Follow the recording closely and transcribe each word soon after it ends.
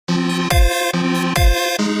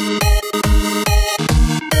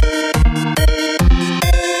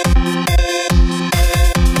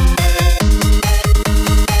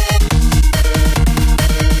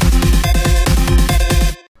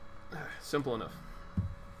enough.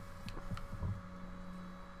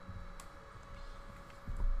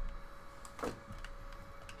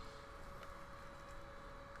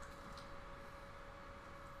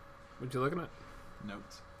 What you looking at?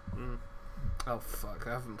 Notes. Oh fuck!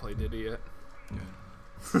 I haven't played Diddy yet.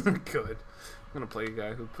 Good. Good. I'm gonna play a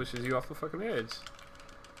guy who pushes you off the fucking edge.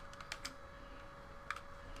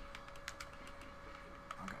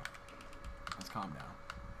 Okay. Let's calm down.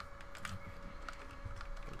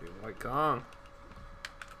 Be a white Kong.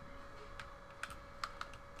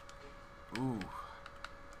 Ooh.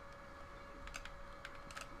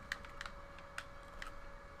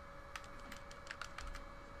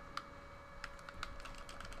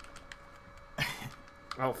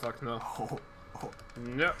 Oh fuck no. Oh. Oh.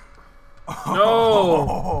 No.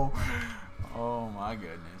 No. Oh my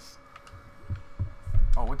goodness.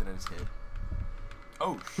 Oh, what did I just hit?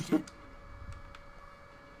 Oh shit.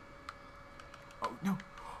 Oh no.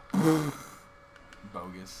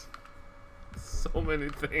 Bogus. So many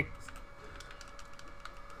things.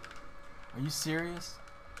 Are you serious?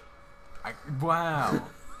 Wow.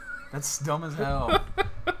 That's dumb as hell.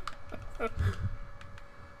 Ooh.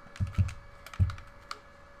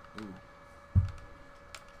 Ooh,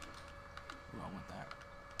 I want that.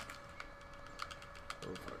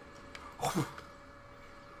 Oh fuck.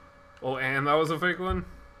 Oh, and that was a fake one?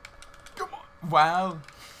 Come on. Wow.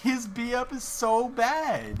 His B up is so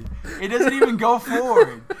bad. It doesn't even go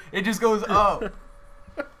forward. It just goes up.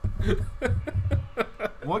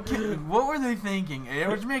 What were they thinking?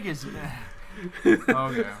 Let's make it.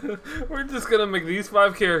 Okay. We're just gonna make these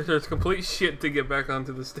 5 characters complete shit to get back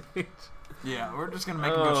onto the stage. Yeah, we're just gonna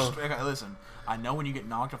make them go straight. Okay, listen, I know when you get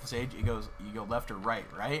knocked off the stage, you go left or right.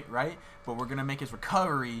 But we're gonna make his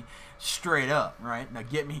recovery straight up, right? Now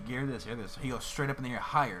hear this. He goes straight up in the air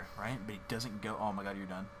higher, right? But he doesn't go. Oh my god, you're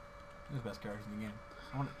done. You're the best character in the game.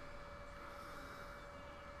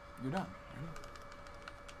 You're done.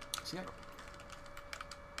 See that?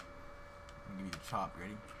 I'm gonna give you the chop.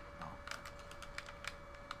 Ready? No.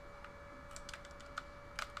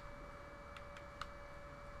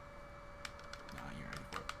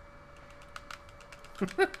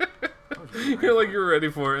 You're like you're ready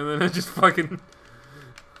for it, and then it just fucking.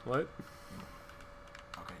 What?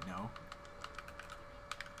 Okay, no.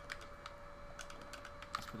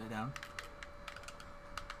 Let's put that down.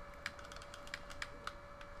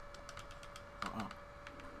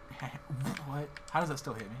 What? How does that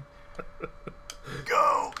still hit me?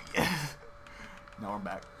 Go! Yes! No, we're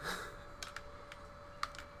back.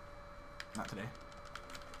 Not today.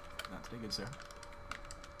 Not today, good sir.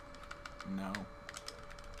 No.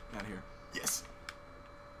 Out of here. Yes!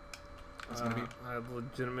 That's gonna be. I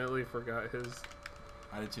legitimately forgot his.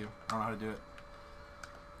 I did too. I don't know how to do it.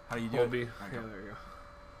 How do you do it? it? Yeah, Right, there you go.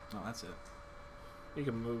 No, that's it. You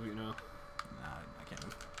can move, you know. Nah, I can't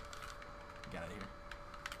move. Get out of here.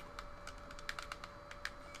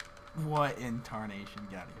 What in tarnation?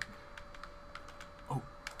 Get out of here. Oh.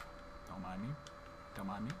 Don't mind me. Don't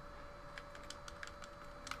mind me.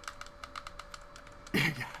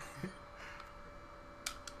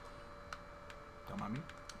 Don't mind me.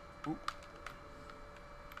 Ooh.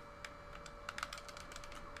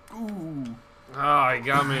 Ooh. Oh, he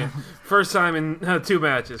got me. First time in 2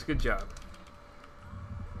 matches. Good job.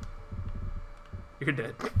 You're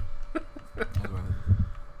dead.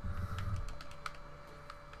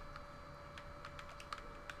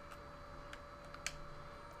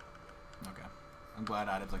 Okay. I'm glad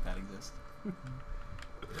items like that exist.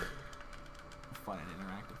 Fun and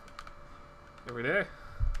interactive. Every day.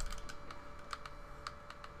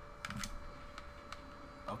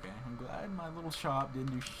 Okay, I'm glad my little shop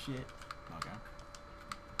didn't do shit. Okay.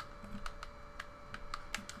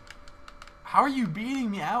 How are you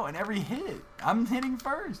beating me out in every hit? I'm hitting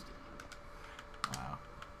first. Wow.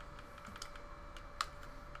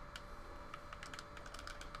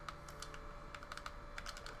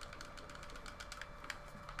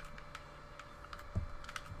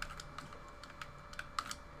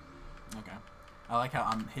 Okay. I like how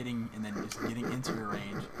I'm hitting and then just getting into your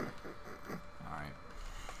range. Alright.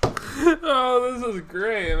 Oh, this is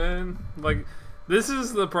great, man. Like, this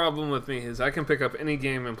is the problem with me, is I can pick up any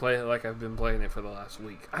game and play it like I've been playing it for the last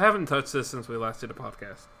week. I haven't touched this since we last did a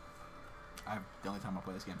podcast. The only time I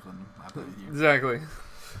play this game is when I play with you. Exactly.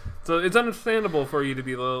 So it's understandable for you to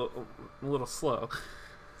be a little slow.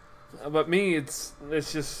 But me, it's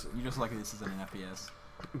just... You just like this is an FPS.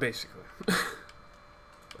 Basically. but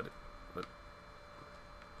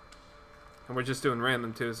and we're just doing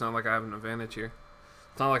random, too. It's not like I have an advantage here.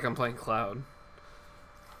 It's not like I'm playing Cloud.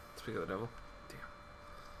 Speak of the devil. Damn.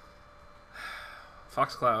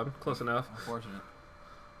 Fox Cloud. Close enough. Unfortunate.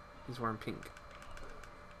 He's wearing pink.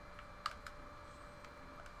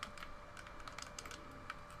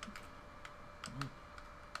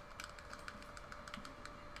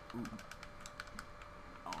 Ooh.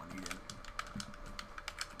 Oh, I need it.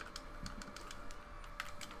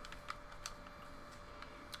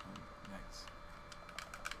 Oh, nice.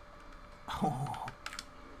 Oh.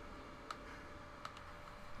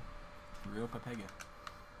 Real Pepega.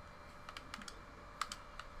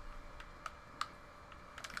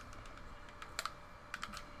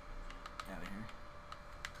 Out of here.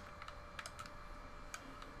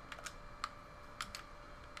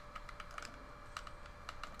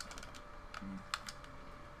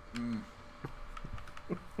 Mm.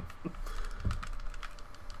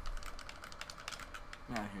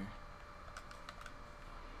 Out of here.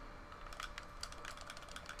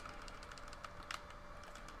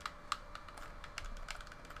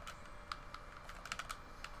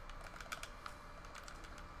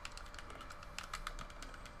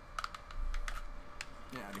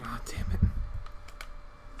 Yeah, out of here. Oh, damn it.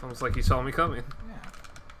 It's almost like he saw me coming. Yeah.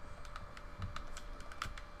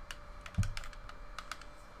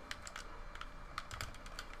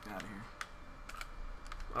 Out of here.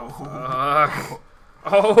 Oh, Oh. fuck.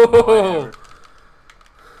 Oh! Whatever.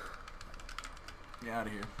 Get out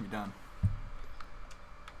of here. You're done.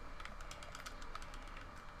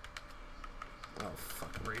 Oh,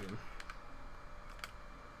 fuck, Raiden.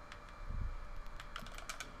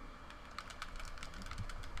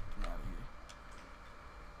 Get out of here.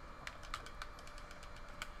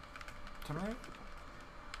 Turn right.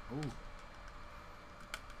 Ooh.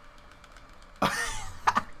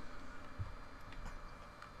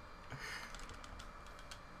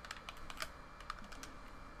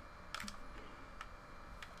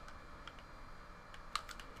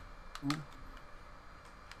 Ooh.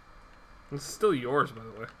 It's still yours, by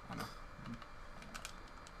the way. I know.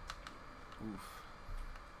 Oof.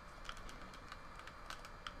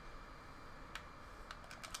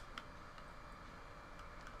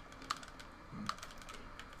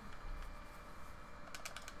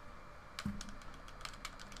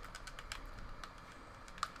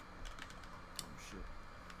 Oh shit.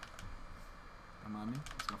 Come on me.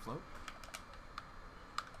 It's gonna float.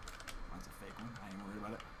 That's a fake one. I ain't worried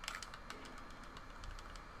about it.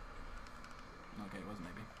 Okay, it was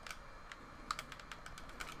maybe.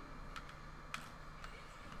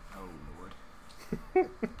 Oh lord.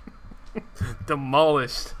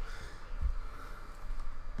 Demolished.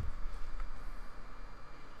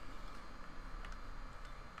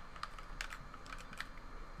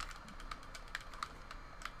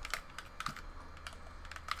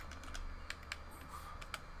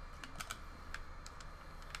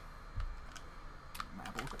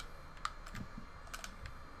 Apple.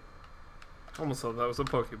 Almost thought that was a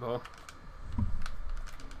Pokeball.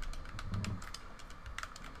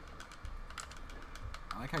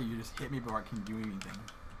 I like how you just hit me before I can do anything.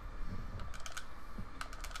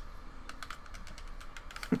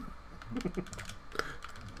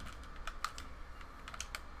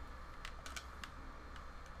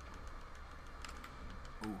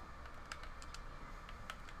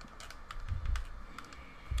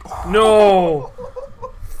 No!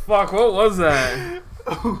 Fuck, what was that?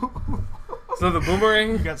 So the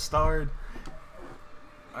boomerang? You got starred.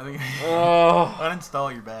 I think. Oh.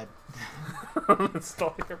 Uninstall your bad.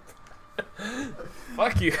 Install your...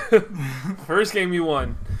 Fuck you. First game you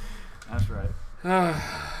won. That's right.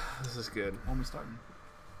 This is good. When we starting?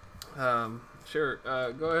 Sure.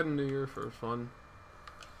 Go ahead and do your first one.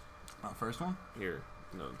 First one? Your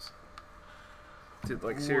notes. Dude,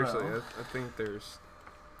 like seriously, Well. I think there's...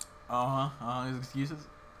 There's excuses?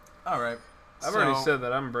 Alright. I've already said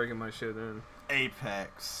that I'm breaking my shit in.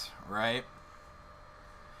 Apex, right?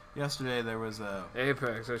 Yesterday there was a...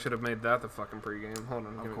 Apex, I should have made that the fucking pregame. Hold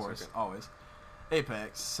on, give Of me a course, second. always.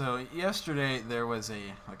 Apex. So yesterday there was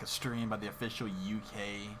a stream by the official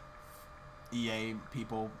UK EA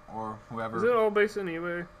people or whoever. Is it all based in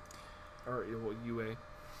UA? Or UA?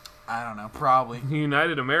 I don't know. Probably.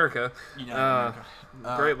 United America. United America.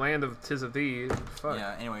 Great land of tis of thee. Fuck.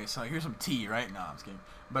 Yeah. Anyway, so here's some tea, right? No, I'm just kidding.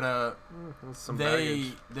 But That's some they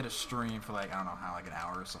baggage. did a stream for like I don't know how, like an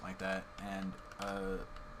hour or something like that, and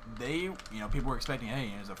they, people were expecting,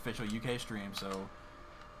 hey, it's an official UK stream, so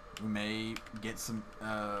we may get some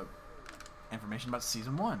information about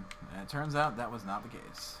season 1, and it turns out that was not the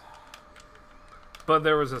case. But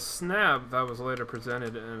there was a snap that was later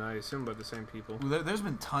presented, and I assume by the same people. Well, there's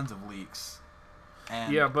been tons of leaks.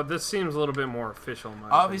 And Yeah, but this seems a little bit more official. In my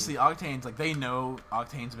obviously, opinion. Octane's, like, they know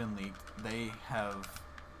Octane's been leaked. They have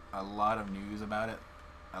a lot of news about it.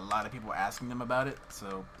 A lot of people asking them about it,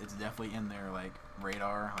 so it's definitely in their, like,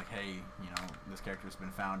 radar. Like, hey, you know, this character's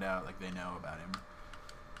been found out. Like, they know about him.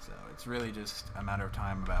 So it's really just a matter of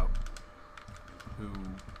time about who.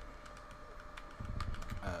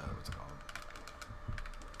 What's it called?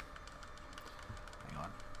 Hang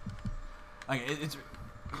on. Like, it's.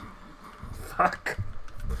 Fuck.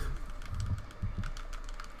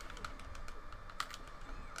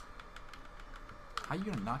 How you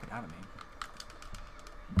gonna knock it out of me?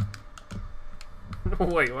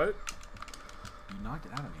 Wait, what? You knocked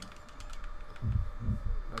it out of me.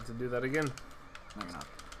 I have to do that again. No, you're not.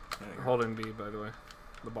 Holding B, by the way.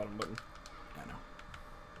 The bottom button. Yeah, I know.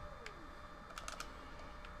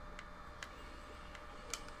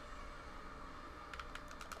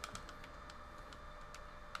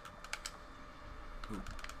 Ooh.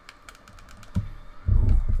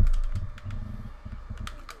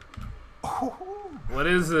 Ooh. What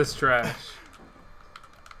is this trash?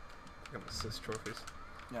 I got assist trophies.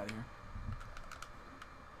 Get out of here.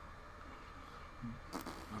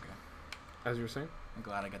 Okay. As you were saying? I'm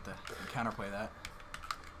glad I got to counterplay that.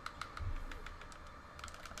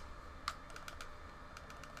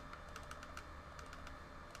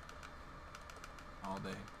 All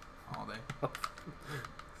day. All day.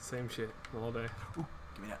 Same shit all day. Ooh,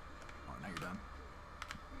 give me that. Oh, now you're done.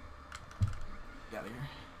 Get out of here.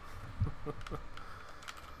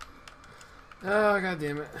 Oh, god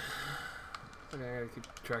damn it. Okay, I gotta keep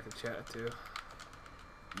track of chat too.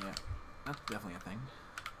 Yeah, that's definitely a thing.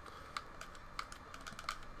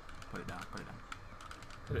 Put it down, put it down.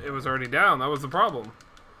 It was already down, that was the problem.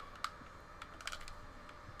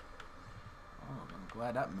 Oh, I'm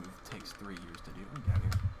glad that move takes 3 years to do. Get out of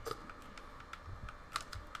here.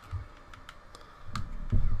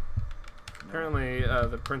 Apparently,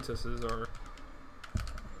 the princesses are...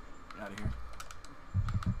 Get out of here.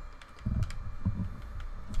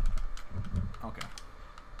 Okay.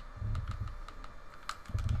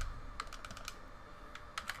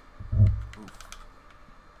 Oof.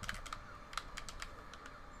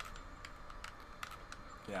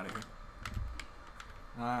 Get out of here.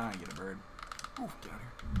 Ah, get a bird. Oof, get out of here.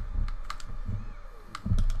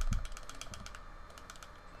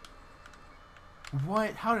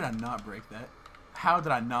 What? How did I not break that? How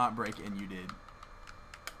did I not break it and you did?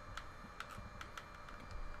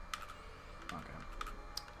 Okay.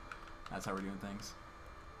 That's how we're doing things.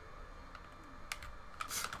 Oh,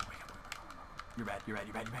 wait. You're bad, you're bad,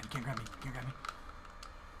 you're bad, you're bad. You can't grab me. You can't grab me.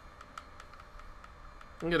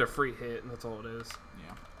 I can get a free hit, and that's all it is.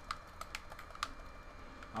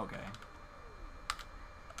 Yeah. Okay.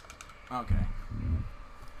 Okay.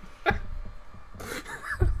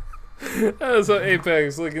 So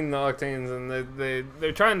Apex looking the Octanes, and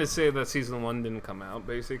they're trying to say that season 1 didn't come out,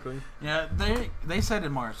 basically. Yeah, they said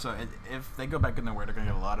in March, so if they go back in their way, they're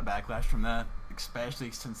gonna get a lot of backlash from that,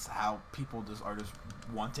 especially since how people just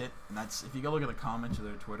want it, and that's if you go look at the comments of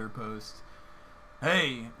their Twitter posts.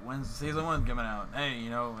 Hey, when's season 1 coming out? Hey,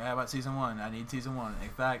 you know, how about season 1? I need season 1. In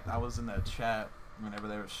fact, I was in the chat whenever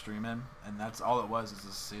they were streaming, and that's all it was. Is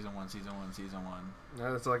just season 1, season 1, season 1.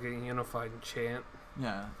 That's like a unified chant.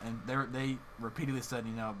 Yeah, and they repeatedly said,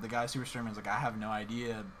 you know, the guys who were streaming was like, I have no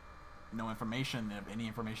idea, no information. If any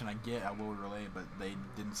information I get, I will relay, but they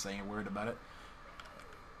didn't say a word about it.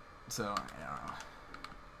 So, I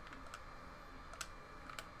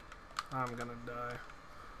don't know. I'm gonna die.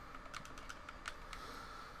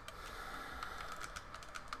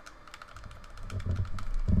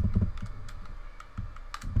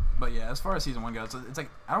 But yeah, as far as season 1 goes, it's like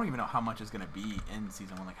I don't even know how much is gonna be in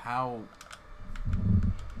season 1. Like how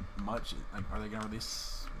much? Like, are they gonna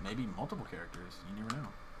release maybe multiple characters? You never know.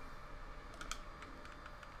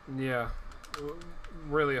 Yeah,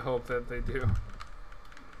 really hope that they do.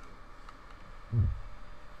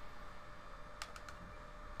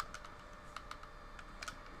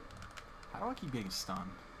 How do I keep getting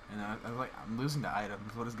stunned? And I was like, I'm losing the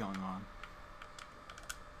items. What is going on?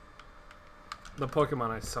 The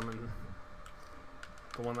Pokemon I summoned.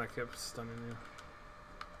 The one that kept stunning you.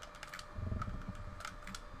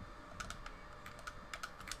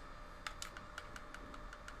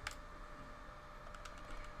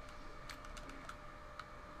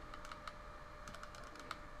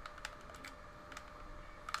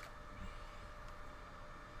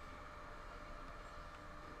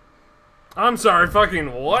 I'm sorry,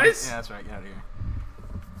 fucking what? Yeah, that's right. Get out of here.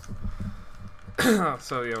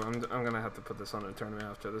 So yeah, I'm gonna have to put this on a tournament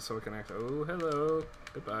after this so we can actually. Oh, hello,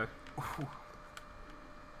 goodbye. Oof.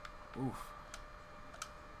 Oof.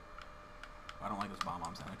 I don't like those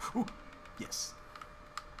bombs. Ooh. Yes.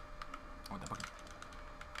 I want that bucket.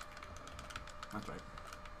 That's right.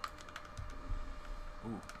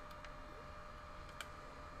 Ooh.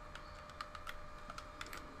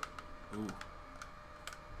 Ooh.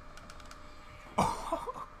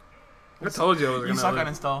 I told you I was You going to suck on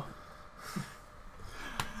install.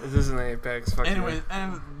 This isn't Apex. Fuck Anyway, you.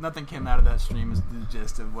 and nothing came out of that stream is the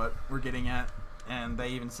gist of what we're getting at. And they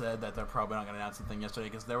even said that they're probably not going to announce anything yesterday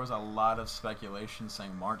because there was a lot of speculation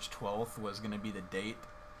saying March 12th was going to be the date.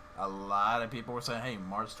 A lot of people were saying, hey,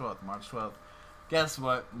 March 12th, March 12th. Guess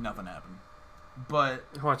what? Nothing happened. But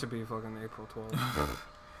Watch it be fucking April 12th.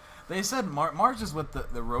 they said March is what the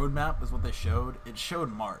roadmap is what they showed. It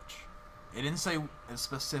showed March. It didn't say a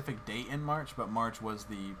specific date in March, but March was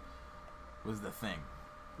the thing.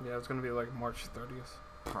 Yeah, it's going to be like March 30th.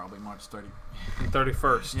 Probably March 30th.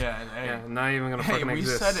 31st. Yeah, hey, Yeah, not even going to hey, fucking we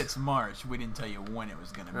exist. said it's March. We didn't tell you when it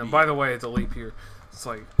was going to be. By the way, it's a leap year. It's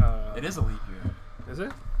like... it is a leap year. Is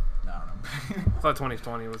it? No, I don't know. I thought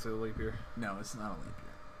 2020 was a leap year. No, it's not a leap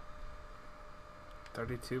year.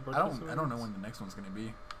 32 I don't know when the next one's going to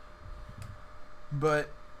be. But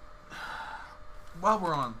while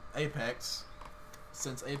we're on Apex,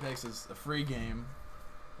 since Apex is a free game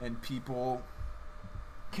and people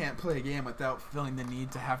can't play a game without feeling the need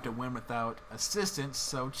to have to win without assistance,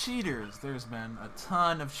 so cheaters. There's been a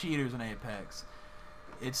ton of cheaters in Apex.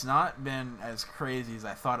 It's not been as crazy as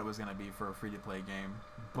I thought it was going to be for a free-to-play game,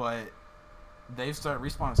 but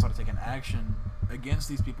Respawn started taking action against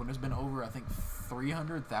these people. There's been over, I think,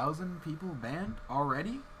 300,000 people banned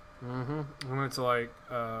already. Mm-hmm. And it's like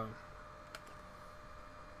a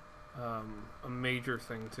major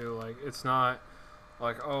thing too. Like it's not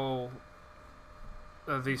like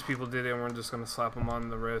these people did it and we're just gonna slap them on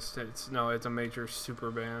the wrist. It's a major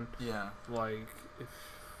super ban. Yeah. Like if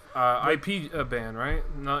IP ban, right?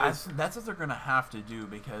 That's what they're gonna have to do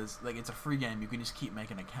because like it's a free game. You can just keep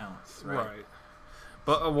making accounts, right? Right.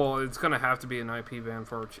 But well, it's gonna have to be an IP ban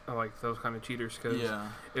for like those kind of cheaters. Because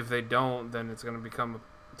if they don't, then it's gonna become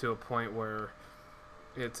to a point where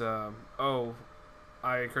it's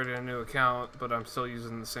I created a new account, but I'm still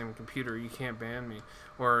using the same computer. You can't ban me.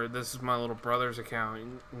 Or this is my little brother's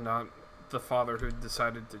account, not the father who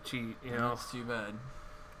decided to cheat. You know, that's too bad.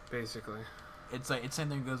 Basically, it's same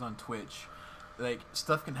thing goes on Twitch. Like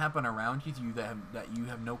stuff can happen around you that you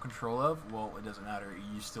have no control of. Well, it doesn't matter.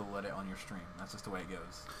 You still let it on your stream. That's just the way it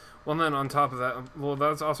goes. Well, then on top of that,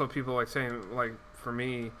 that's also people like saying like for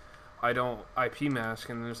me, I don't IP mask,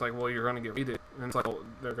 and it's like, well, you're gonna get raided, and it's like, well,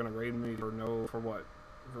 they're gonna raid me for what?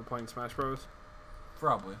 For playing Smash Bros.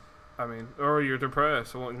 Probably. I mean, or you're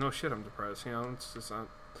depressed. Well, no shit, I'm depressed. You know, it's just not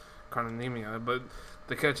kind of anemia. But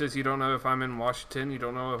the catch is, you don't know if I'm in Washington. You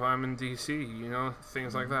don't know if I'm in DC. You know,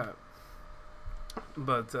 things like that.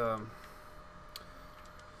 But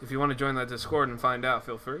if you want to join that Discord and find out,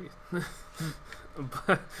 feel free.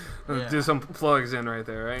 But do some plugs in right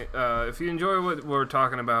there, right? If you enjoy what we're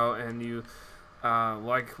talking about and you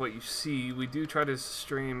like what you see, we do try to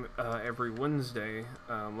stream every Wednesday.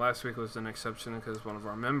 Last week was an exception because one of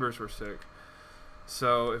our members were sick.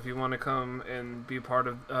 So if you want to come and be part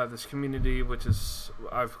of this community, which is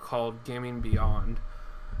I've called Gaming Beyond.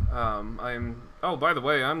 By the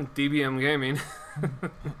way, I'm DBM Gaming.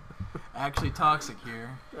 Actually toxic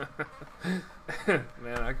here.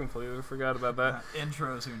 Man, I completely forgot about that.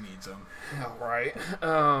 Intros, who needs them? Yeah, right.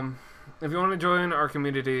 If you want to join our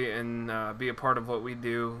community and be a part of what we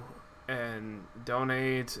do and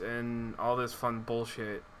donate and all this fun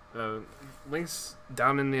bullshit, links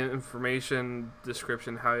down in the information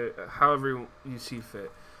description, however you see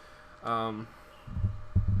fit. I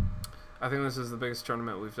think this is the biggest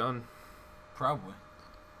tournament we've done. Probably.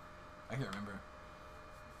 I can't remember.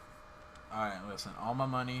 Alright, listen. All my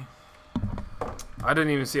money. I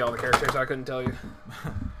didn't even see all the characters. I couldn't tell you.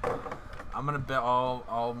 I'm going to bet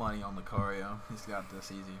all money on Lucario. He's got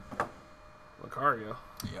this easy. Lucario?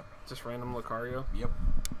 Yep. Just random Lucario? Yep.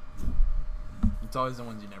 It's always the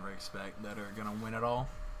ones you never expect that are going to win it all.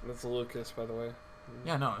 That's Lucas, by the way.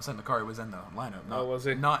 Yeah, no, I'm saying Lucario was in the lineup. Oh, was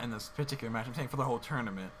he? Not in this particular match. I'm saying for the whole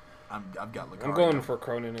tournament. I've got Lucario. I'm going for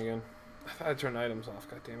Cronin again. I thought I turned items off,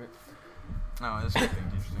 God damn it. No, this is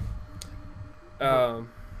interesting. I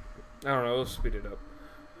don't know, we'll speed it up.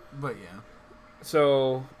 But yeah.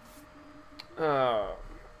 So,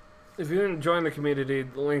 if you didn't join the community,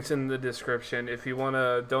 the link's in the description. If you want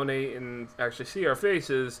to donate and actually see our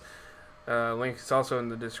faces, link is also in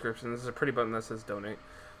the description. This is a pretty button that says donate.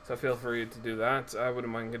 So feel free to do that. I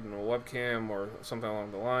wouldn't mind getting a webcam or something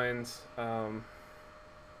along the lines. That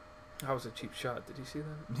was a cheap shot. Did you see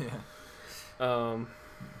that? Yeah.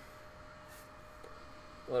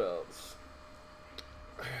 What else?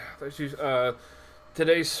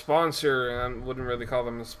 Today's sponsor, and I wouldn't really call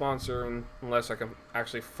them a sponsor unless I can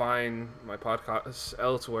actually find my podcasts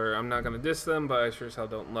elsewhere. I'm not going to diss them, but I sure as hell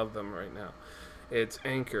don't love them right now. It's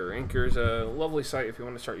Anchor. Anchor is a lovely site. If you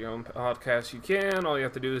want to start your own podcast, you can. All you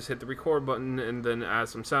have to do is hit the record button and then add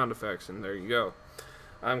some sound effects, and there you go.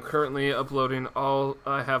 I'm currently uploading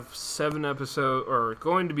I have 7 episodes, or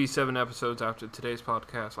going to be 7 episodes after today's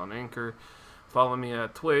podcast on Anchor. Follow me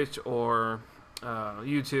at Twitch or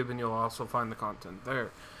YouTube, and you'll also find the content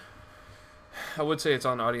there. I would say it's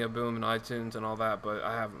on Audio Boom and iTunes and all that, but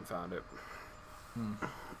I haven't found it.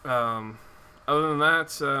 Other than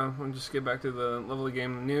that, we'll just get back to the lovely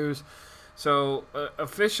game news. So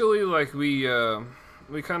officially, like we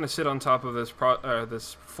kind of sit on top of this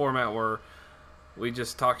this format where we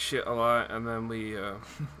just talk shit a lot, and then we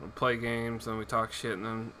play games, and we talk shit,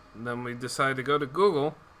 and then we decide to go to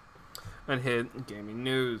Google and hit gaming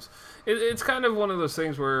news. It's kind of one of those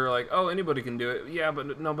things where like, oh, anybody can do it. Yeah,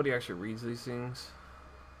 but nobody actually reads these things.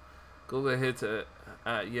 Google hits at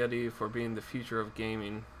Yeti for being the future of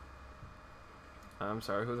gaming. I'm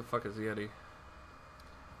sorry, who the fuck is Yeti?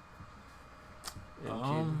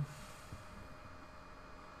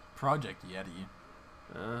 Project Yeti.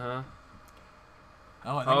 Uh-huh.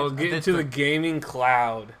 Get into the gaming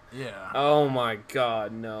cloud. Yeah. Oh my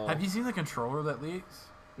god, no. Have you seen the controller that leaks?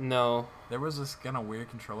 No. There was this kind of weird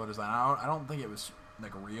controller design. I don't think it was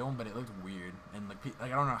like real, but it looked weird, and like I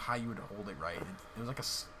don't know how you would hold it right. It was like it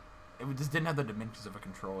just didn't have the dimensions of a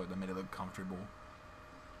controller that made it look comfortable.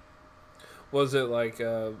 Was it like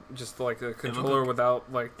just like a controller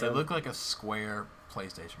without like the... It looked like a square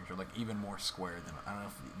PlayStation controller, like even more square than... I don't know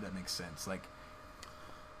if that makes sense. Like,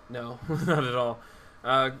 no, not at all.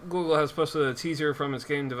 Google has posted a teaser from its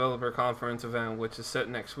game developer conference event, which is set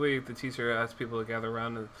next week. The teaser asks people to gather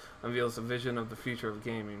around and unveils a vision of the future of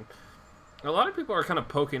gaming. A lot of people are kind of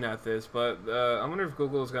poking at this, but I wonder if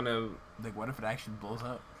Google is going to... Like, what if it actually blows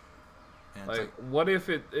up? And like, what if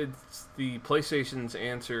it's the PlayStation's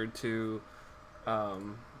answer to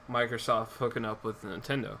Microsoft hooking up with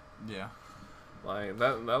Nintendo? Yeah. Like,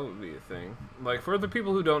 that would be a thing. Like, for the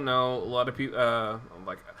people who don't know, a lot of people...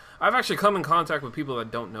 like, I've actually come in contact with people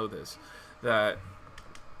that don't know this. That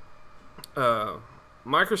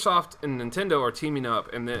Microsoft and Nintendo are teaming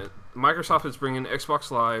up, and then Microsoft is bringing Xbox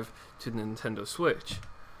Live to the Nintendo Switch.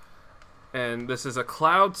 And this is a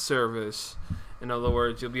cloud service. In other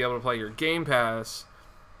words, you'll be able to play your Game Pass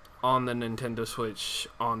on the Nintendo Switch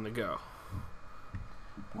on the go.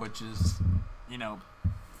 Which is,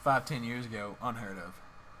 5-10 years ago, unheard of.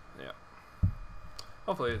 Yeah.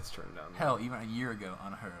 Hopefully it's turned down. Hell, even a year ago,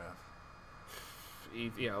 unheard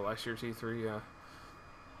of. Yeah, last year's E3, yeah.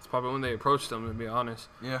 It's probably when they approached them, to be honest.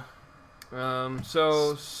 Yeah.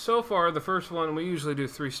 So far, the first one, we usually do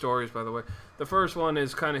 3 stories, by the way. The first one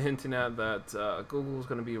is kind of hinting at that Google's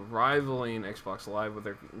going to be rivaling Xbox Live with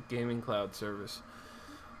their gaming cloud service.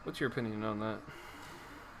 What's your opinion on that?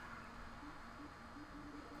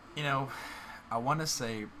 I want to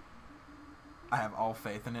say I have all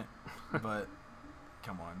faith in it, but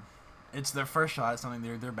come on. It's their first shot at something.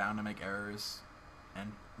 They're bound to make errors.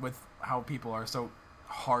 And with how people are so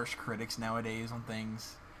harsh critics nowadays on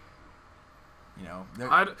things...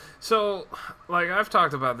 So, like, I've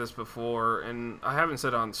talked about this before, and I haven't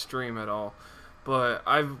said it on stream at all, but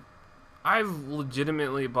I've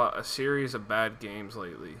legitimately bought a series of bad games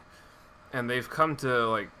lately, and they've come to,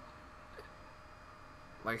 like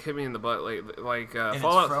hit me in the butt lately. Like, and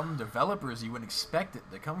Fallout... it's from developers you wouldn't expect it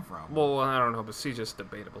to come from. Well, I don't know, but Siege is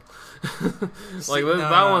debatable.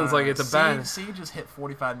 That one's like, it's a bad... Siege just hit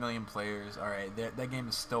 45 million players. Alright, that game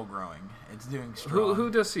is still growing. It's doing strong. Who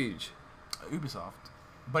does Siege? Ubisoft,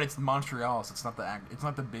 but it's Montreal, so it's not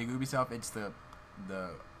the big Ubisoft. It's the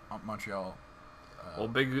Montreal. I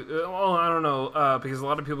don't know, because a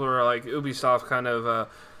lot of people are like Ubisoft kind of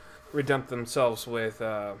redeemed themselves with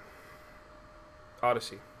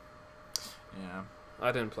Odyssey. Yeah,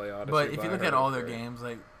 I didn't play Odyssey, but if you look at all their games,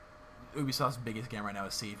 like Ubisoft's biggest game right now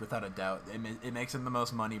is Siege, without a doubt. It makes them the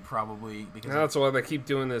most money probably because that's why they keep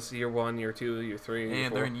doing this year 1, year 2, year 3.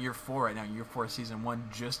 And they're in year 4 right now. Year 4 season 1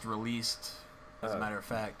 just released, as a matter of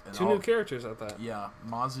fact. And 2 new characters at that. Yeah,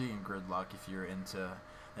 Mozzie and Gridlock. If you're into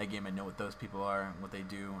that game and know what those people are and what they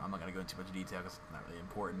do, I'm not gonna go into too much detail because it's not really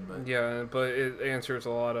important. But yeah, but it answers a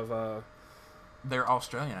lot of. They're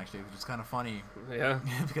Australian actually, which is kind of funny. Yeah.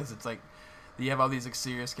 Because it's like you have all these like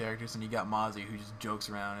serious characters and you got Mozzie who just jokes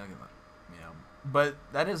around. But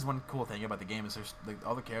that is one cool thing about the game is there's like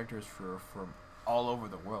all the characters from all over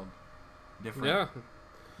the world. Different. Yeah.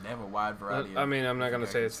 They have a wide variety. I'm not gonna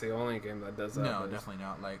say it's the only game that does that. No, definitely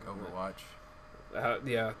not. Like Overwatch.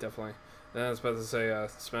 Yeah, definitely. And I was about to say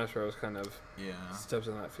Smash Bros. Kind of steps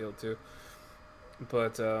in that field too.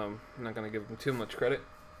 But I'm not gonna give them too much credit,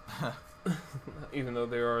 even though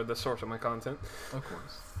they are the source of my content. Of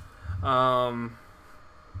course.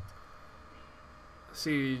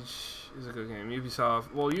 Siege is a good game.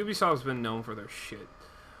 Ubisoft's been known for their shit.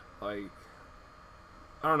 Like,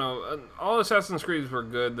 I don't know. All Assassin's Creeds were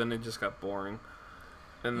good, then it just got boring.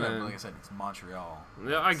 And yeah, then, like I said, it's Montreal.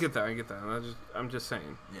 Yeah, I get that. I'm just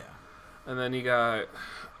saying. Yeah. And then you got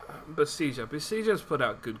Bethesda. Bethesda's put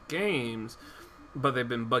out good games, but they've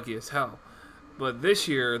been buggy as hell. But this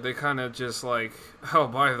year, they kind of just like, oh,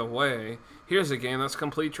 by the way, here's a game that's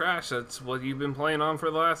complete trash. That's what you've been playing on for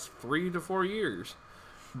the last 3 to 4 years.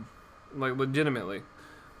 Like, legitimately.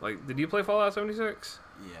 Like, did you play Fallout 76?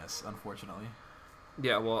 Yes, unfortunately.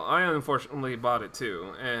 Yeah, well, I unfortunately bought it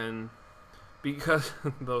too. And because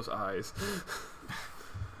those eyes.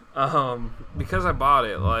 Because I bought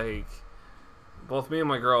it, like, both me and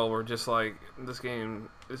my girl were just like, this game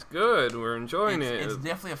is good. We're enjoying it. It's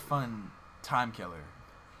definitely a fun time killer.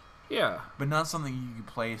 Yeah. But not something you can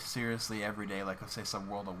play seriously every day, like, let's say, some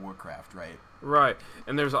World of Warcraft, right? Right.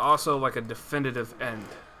 And there's also, like, a definitive end.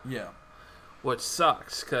 Yeah. Which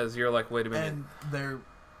sucks, because you're like, wait a minute. And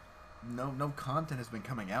no content has been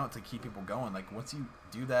coming out to keep people going. Like, once you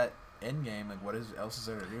do that end game, like, what else is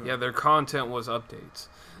there to do? Yeah, their content was updates.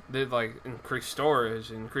 They'd, like, increase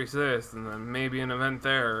storage, increase this, and then maybe an event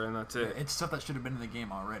there, and that's it. It's stuff that should have been in the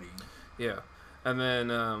game already. Yeah. And then,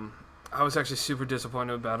 I was actually super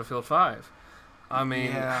disappointed with Battlefield 5. I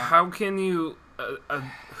mean, how can you...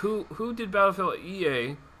 who did Battlefield?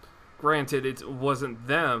 EA. Granted, it wasn't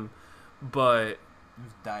them, but... It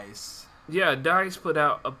was DICE. Yeah, DICE put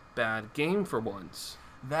out a bad game for once.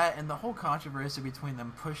 That and the whole controversy between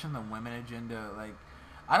them pushing the women agenda, like,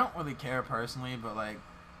 I don't really care personally, but, like...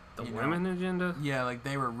 The women agenda? Yeah, like,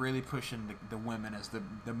 they were really pushing the women as the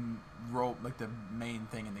role, like, the main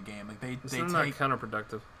thing in the game. Like, Isn't that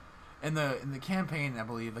counterproductive? In the campaign, I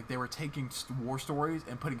believe, like, they were taking war stories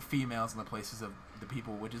and putting females in the places of the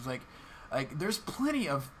people, which is like there's plenty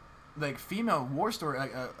of like female war story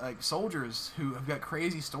like soldiers who have got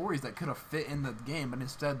crazy stories that could have fit in the game, but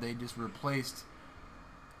instead they just replaced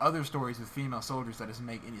other stories with female soldiers that doesn't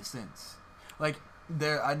make any sense. Like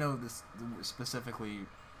I know this specifically.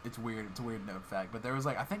 It's weird. It's a weird note fact, but there was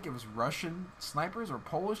like I think it was Russian snipers or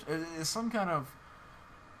Polish. It's some kind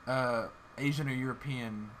of Asian or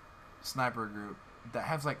European sniper group that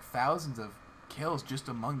has like thousands of kills just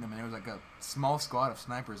among them, and there was like a small squad of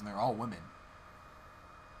snipers, and they're all women.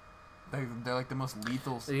 They're like the most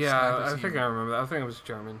lethal. Yeah, I think I remember that. I think it was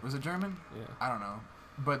German. Was it German? Yeah. I don't know,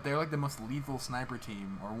 but they're like the most lethal sniper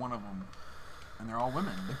team, or one of them, and they're all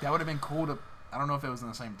women. Like that would have been cool to. I don't know if it was in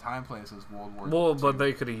the same time place as World War II. Well, but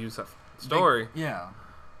they could have used that story. Yeah.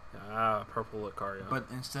 Purple Lucario. But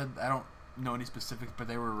instead, I don't know any specifics, but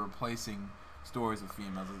they were replacing stories of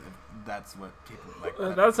females. If that's what people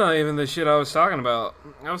like. That's not even the shit I was talking about.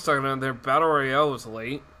 I was talking about their Battle Royale was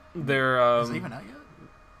late. Their Is it even out yet?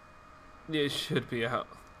 Yeah, it should be out.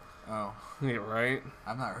 Oh. Yeah, right?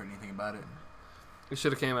 I've not heard anything about it. It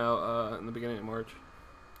should have came out in the beginning of March.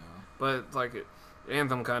 Oh. But, like,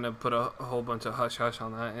 Anthem kind of put a whole bunch of hush-hush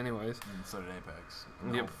on that anyways. And so did Apex.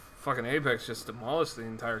 Yep. Fucking Apex just demolished the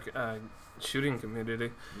entire shooting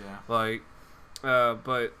community. Yeah. Like,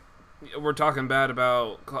 but we're talking bad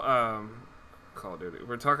about Call of Duty.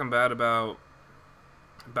 We're talking bad about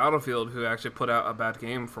Battlefield, who actually put out a bad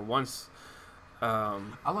game for once.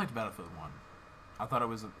 I liked Battlefield 1. I thought it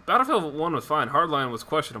was... Battlefield 1 was fine. Hardline was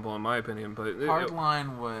questionable, in my opinion. But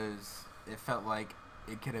Hardline was... It felt like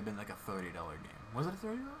it could have been like a $30 game. Was it a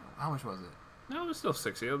 $30? How much was it? No, it was still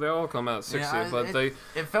 $60. They all come out $60, yeah, but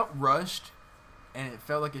it felt rushed, and it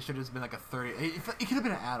felt like it should have been like a $30. It could have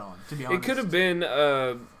been an add-on, to be honest. It could have been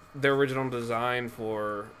the original design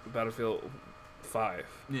for Battlefield 5.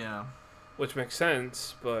 Yeah. Which makes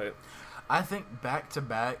sense, but... I think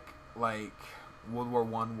back-to-back, like... World War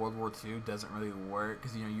I, World War II doesn't really work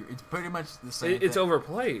because it's pretty much the same. It's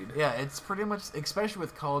overplayed. Yeah, it's pretty much, especially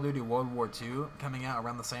with Call of Duty World War II coming out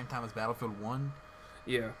around the same time as Battlefield 1.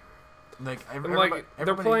 Yeah, like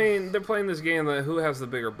they're playing this game that who has the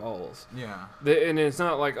bigger balls. Yeah, and it's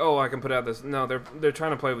not like I can put out this. No, they're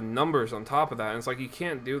trying to play with numbers on top of that. And it's like you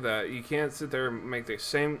can't do that. You can't sit there and make the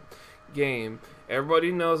same game.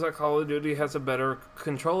 Everybody knows that Call of Duty has a better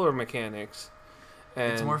controller mechanics.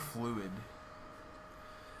 And it's more fluid.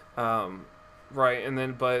 Right, and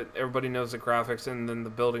then but everybody knows the graphics and then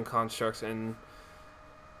the building constructs in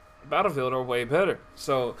Battlefield are way better.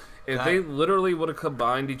 So if they literally would have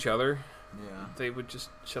combined each other, they would just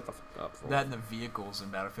shut the fuck up. That and the vehicles in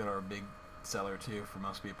Battlefield are a big seller too for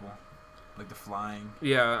most people, like the flying.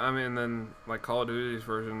 Yeah, I mean, then like Call of Duty's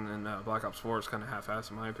version and Black Ops 4 is kind of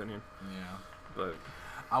half-assed in my opinion. Yeah, but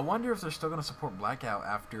I wonder if they're still going to support Blackout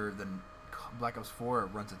after the Black Ops 4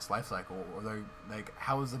 runs its life cycle, or they're like,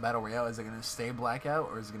 how is the battle royale? Is it going to stay Blackout,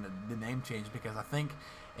 or is it going to the name change? Because I think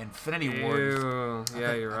Infinity Ward.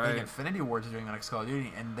 Yeah, you're right. I think Infinity Ward is doing the next Call of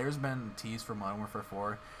Duty, and there's been teased for Modern Warfare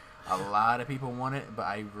 4. A lot of people want it, but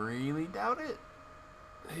I really doubt it.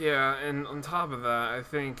 Yeah, and on top of that, I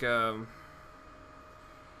think they're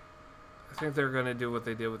gonna do what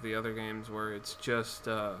they did with the other games, where it's just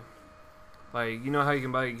like, you know how you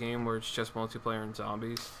can buy a game where it's just multiplayer and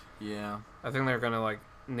zombies. Yeah. I think they're gonna like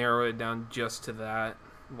narrow it down just to that,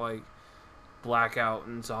 like Blackout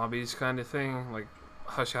and zombies kind of thing. Like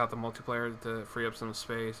hush out the multiplayer to free up some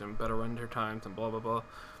space and better render times and blah blah blah.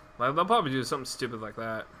 Like, they'll probably do something stupid like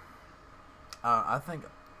that. I think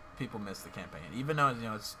people miss the campaign, even though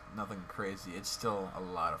it's nothing crazy. It's still a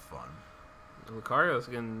lot of fun. Lucario's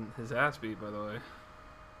getting his ass beat, by the way.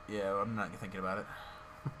 Yeah, I'm not thinking about it.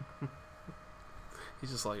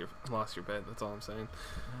 He's just like lost your bet. That's all I'm saying.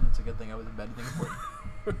 It's a good thing I was in bed. Important.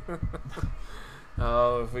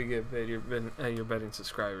 Oh, if we get bid, your betting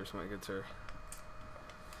subscribers, my good sir.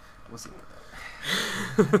 We'll see.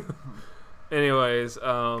 Anyways,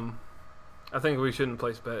 I think we shouldn't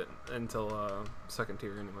place bet until second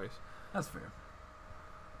tier, anyways. That's fair.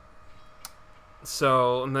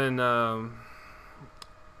 So, and then,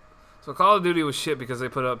 so Call of Duty was shit because they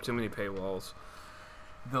put up too many paywalls.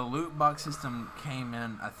 The loot box system came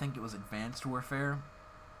in, I think it was Advanced Warfare.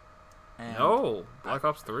 And no, Black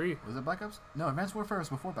Ops 3. Was it Black Ops? No, Advanced Warfare was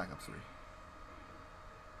before Black Ops 3.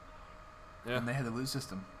 Yeah. And they had the loot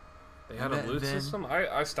system. They had a loot system?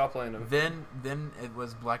 I stopped playing them. Then it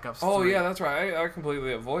was Black Ops 3. Oh, yeah, that's right. I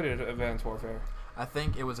completely avoided Advanced Warfare. I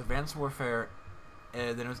think it was Advanced Warfare,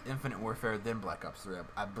 and then it was Infinite Warfare, then Black Ops 3.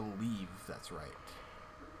 I believe that's right.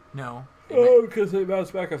 No. Oh, because they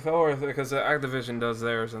bounced back and forth, because Activision does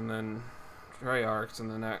theirs, and then Treyarch's,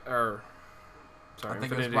 and then I think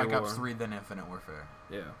Infinity it was Black War. Ops 3, then Infinite Warfare.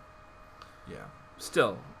 Yeah. Yeah.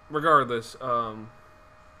 Still, regardless,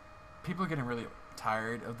 people are getting really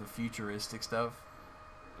tired of the futuristic stuff.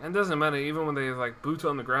 It doesn't matter, even when they have like boots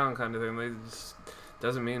on the ground kind of thing, they just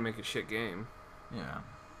doesn't mean make a shit game. Yeah.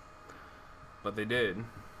 But they did.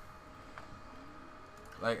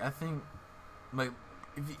 Like, I think, like,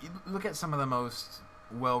 if you look at some of the most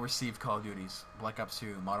well-received Call of Duties, Black Ops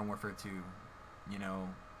 2, Modern Warfare 2,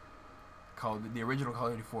 the original Call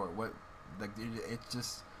of Duty 4, it's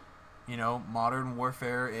just, Modern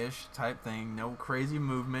Warfare-ish type thing, no crazy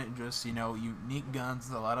movement, just, unique guns,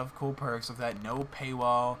 a lot of cool perks with that, no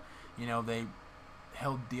paywall, they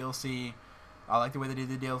held DLC. I like the way they did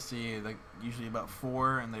the DLC, like, usually about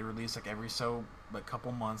 4, and they release, like, every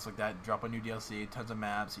couple months, like that, drop a new DLC, tons of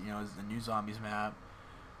maps, the new Zombies map.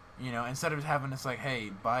 Instead of just having this, like,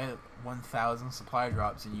 hey, buy 1,000 supply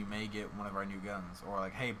drops and you may get one of our new guns. Or,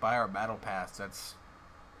 like, hey, buy our battle pass, that's,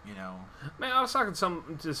 Man, I was talking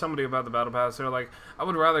to somebody about the battle pass. They're like, I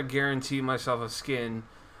would rather guarantee myself a skin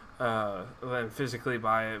than physically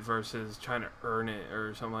buy it versus trying to earn it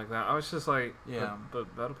or something like that. I was just like, yeah.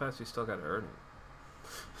 But battle pass, you still got to earn it.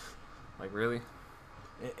 Like, really?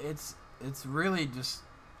 It's really just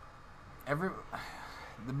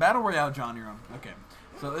the battle royale genre. Okay,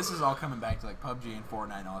 so this is all coming back to like PUBG and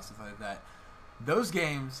Fortnite and all that stuff like that. Those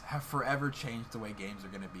games have forever changed the way games are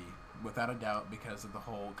going to be, without a doubt, because of the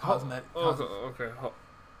whole cosmetic. Okay.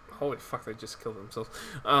 Holy fuck! They just killed themselves.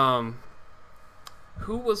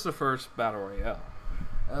 Who was the first battle royale?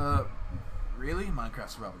 Really, Minecraft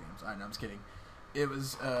survival games. Alright, no, I'm just kidding. It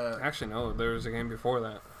was Actually, no. There was a game before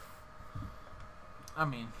that. I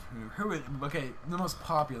mean, the most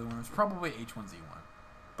popular one was probably H1Z1.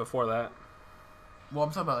 Before that? Well,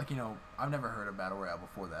 I'm talking about, like, I've never heard of Battle Royale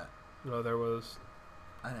before that. No, there was...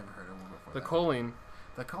 I never heard of one before the that. Culling.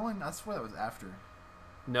 The Culling, I swear that was after.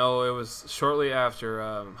 No, it was shortly after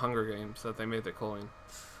Hunger Games that they made the Culling.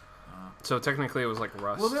 So technically it was like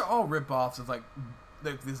Rust. Well, they're all rip-offs of, like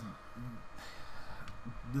this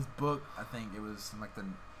book, I think it was from, like, the...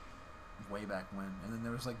 way back when, and then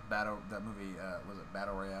there was like that movie, was it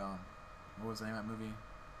Battle Royale? What was the name of that movie?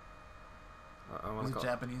 It was a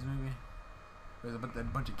Japanese movie. There was a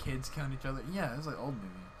bunch of kids killing each other. Yeah, it was like old movie.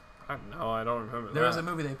 I don't remember. There was a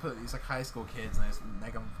movie they put these like high school kids and they just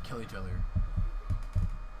make them kill each other.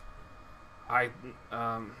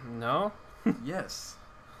 No. Yes.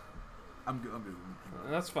 I'm good.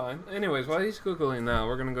 That's fine. Anyways, while he's googling now,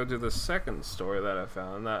 we're gonna go do the second story that I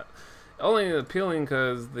found. That only appealing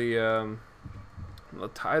because the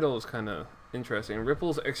title is kind of interesting.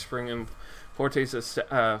 Ripple's X-Spring and Forte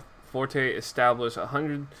established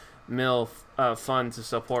 $100 million fund to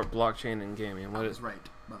support blockchain and gaming. I was right,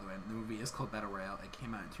 by the way. The movie is called Battle Royale. It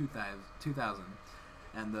came out in 2000.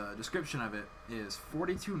 And the description of it is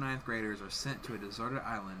 42 ninth graders are sent to a deserted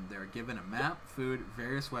island. They are given a map, food,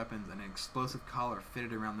 various weapons, and an explosive collar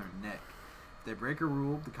fitted around their neck. If they break a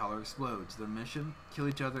rule, the collar explodes. Their mission, kill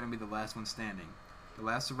each other and be the last one standing. The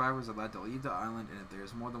last survivor is allowed to leave the island, and if there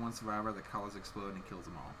is more than one survivor, the collars explode and kills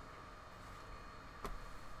them all.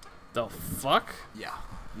 The fuck? Yeah.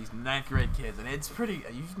 These ninth grade kids, and it's pretty,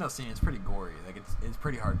 you've not seen it, it's pretty gory. Like, it's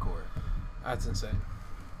pretty hardcore. That's insane.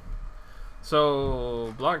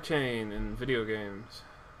 So, blockchain in video games.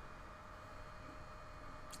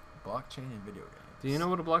 Blockchain in video games. Do you know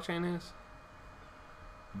what a blockchain is?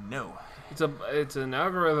 No. It's an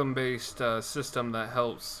algorithm-based system that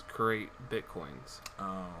helps create bitcoins.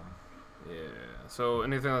 Yeah. So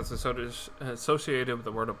anything that's associated with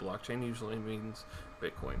the word of blockchain usually means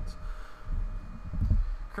bitcoins.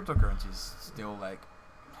 Cryptocurrency's still like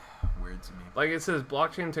weird to me. Like it says,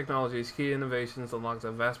 blockchain technology's key innovations unlocks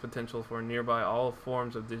a vast potential for nearby all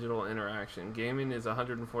forms of digital interaction. Gaming is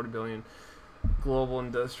 140 billion global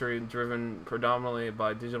industry driven predominantly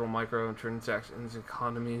by digital microtransactions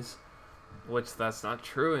economies, which that's not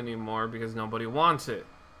true anymore because nobody wants it.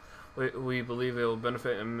 We believe it will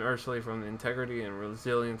benefit immensely from the integrity and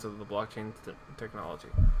resilience of the blockchain technology.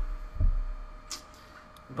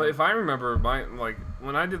 But if I remember,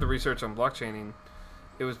 when I did the research on blockchaining,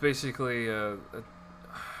 it was basically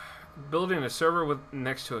building a server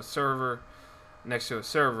next to a server,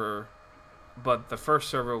 but the first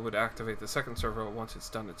server would activate the second server once it's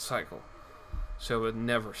done its cycle, so it would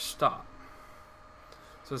never stop.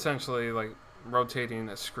 So essentially, like rotating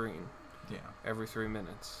a screen every 3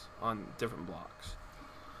 minutes on different blocks.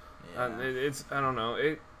 Yeah. It's I don't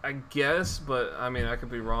know. I guess, but I mean I could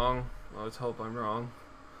be wrong. Well, let's hope I'm wrong.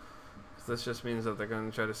 This just means that they're going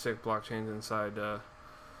to try to stick blockchains inside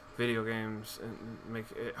video games and make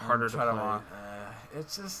it harder to play.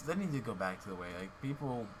 It's just they need to go back to the way like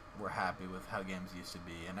people were happy with how games used to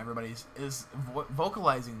be, and everybody is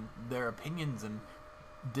vocalizing their opinions and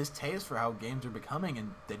distaste for how games are becoming,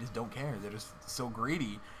 and they just don't care. They're just so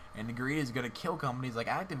greedy, and the greed is going to kill companies like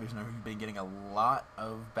Activision, who've been getting a lot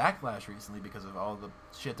of backlash recently because of all the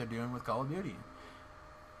shit they're doing with Call of Duty.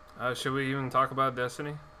 Should we even talk about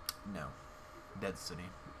Destiny? No. Destiny.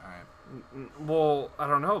 Alright. Well, I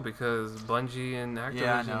don't know, because Bungie and Activision...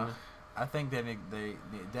 Yeah, I know. I think that they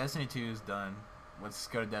Destiny 2 is done. Let's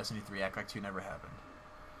go to Destiny 3. Act like 2 never happened.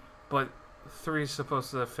 But 3 is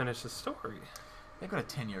supposed to finish the story. They got a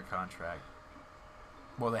 10-year contract.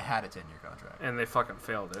 Well, they had a 10-year contract. And they fucking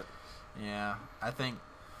failed it. Yeah, I think...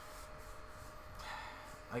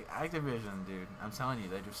 Like, Activision, dude, I'm telling you,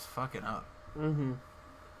 they're just fucking up. Mm-hmm.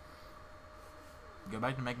 Go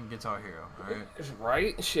back to making Guitar Hero, alright?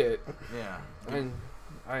 Right? Shit. Yeah.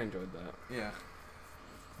 I enjoyed that. Yeah.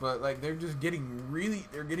 But, like, they're just getting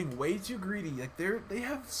way too greedy. Like, they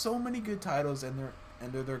have so many good titles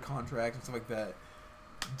under their contracts and stuff like that.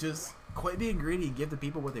 Just quit being greedy and give the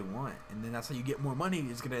people what they want. And then that's how you get more money.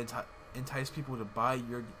 It's going to entice people to buy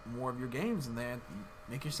more of your games, and then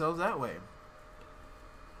make yourselves that way.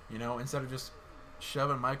 You know, instead of just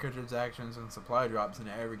shoving microtransactions and supply drops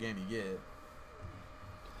into every game you get.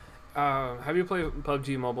 Have you played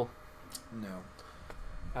PUBG Mobile? No.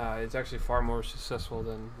 It's actually far more successful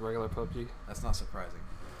than regular PUBG. That's not surprising.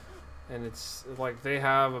 And it's like they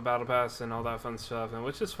have a battle pass and all that fun stuff, and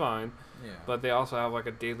which is fine. Yeah. But they also have like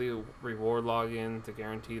a daily reward login to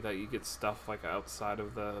guarantee that you get stuff like outside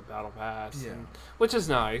of the battle pass. Yeah. Which is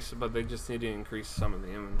nice, but they just need to increase some of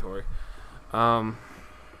the inventory. God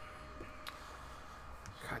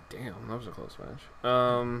damn, that was a close match.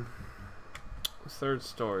 Third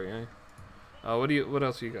story, eh? What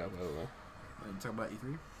else you got, by the way? Talk about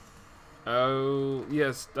E3? Oh,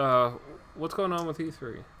 yes. What's going on with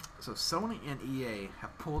E3? So Sony and EA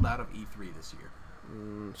have pulled out of E3 this year.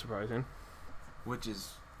 Surprising. Which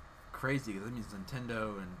is crazy, because that means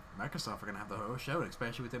Nintendo and Microsoft are going to have the whole show, and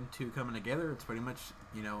especially with them two coming together, it's pretty much,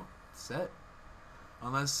 set.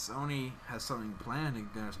 Unless Sony has something planned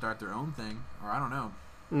and going to start their own thing, or I don't know.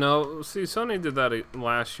 No, see, Sony did that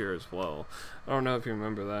last year as well. I don't know if you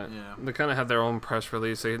remember that. Yeah. They kind of had their own press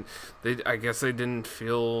release. I guess they didn't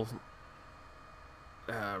feel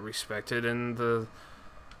respected in the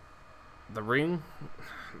ring.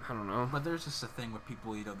 I don't know. But there's just a thing with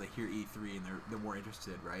people, they hear E3 and they're more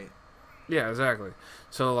interested, right? Yeah, exactly.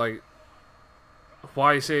 So, like,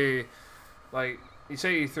 why say, like, you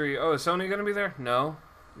say E3, oh, is Sony going to be there? No.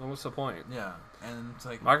 Then what's the point? Yeah. And it's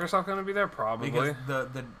like Microsoft going to be there? Probably. Because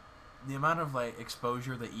the amount of like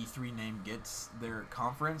exposure the E3 name gets their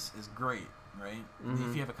conference is great, right? Mm-hmm.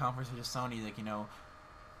 If you have a conference with just Sony, like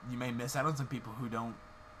you may miss out on some people who don't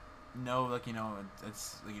know, like, you know,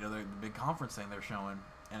 it's you know, the big conference thing they're showing.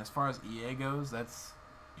 And as far as EA goes, that's,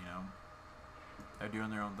 you know, they're doing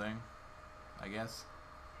their own thing, I guess.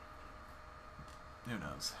 Who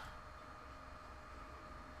knows?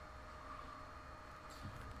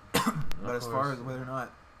 But as far as whether or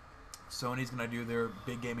not Sony's going to do their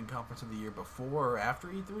big gaming conference of the year before or after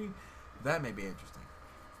E3, that may be interesting.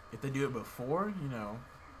 If they do it before, you know.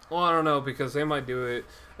 Well, I don't know, because they might do it.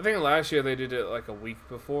 I think last year they did it like a week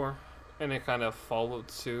before, and it kind of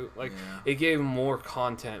followed suit. Like, it gave more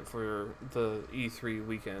content for the E3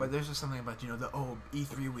 weekend. But there's just something about, you know, the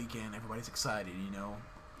E3 weekend, everybody's excited, you know.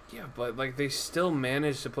 Yeah, but like they still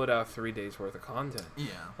managed to put out 3 days worth of content. Yeah.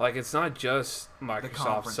 Like, it's not just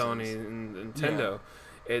Microsoft, Sony, and Nintendo.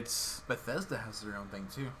 Yeah. It's Bethesda has their own thing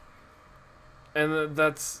too. And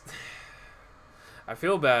that's, I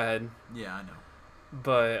feel bad. Yeah, I know.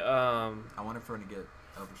 But I wonder if we're gonna get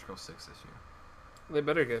Elder Scrolls 6 this year. They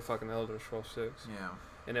better get fucking Elder Scrolls 6. Yeah.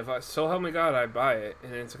 And if so help me God, I buy it,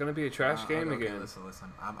 and it's gonna be a trash game okay, again.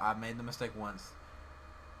 Listen. I've made the mistake once.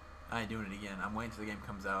 I ain't doing it again. I'm waiting till the game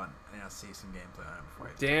comes out and I'll see some gameplay on it before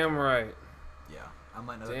I. Damn right. Yeah, I'm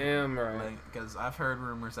letting other Damn people, right. Because I've heard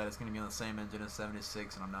rumors that it's gonna be on the same engine as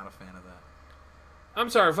 76, and I'm not a fan of that. I'm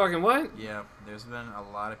sorry, fucking what? Yeah, there's been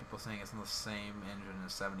a lot of people saying it's on the same engine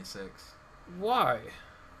as 76. Why?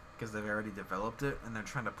 Because they've already developed it and they're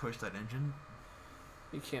trying to push that engine.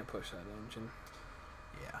 You can't push that engine.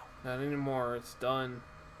 Yeah. Not anymore. It's done.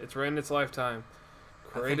 It's ran its lifetime.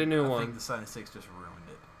 Create a new one. I think the 76 just ruined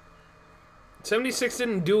it. 76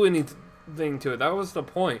 didn't do anything to it. That was the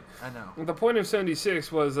point. I know. The point of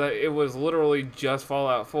 76 was that it was literally just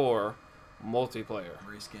Fallout 4 multiplayer.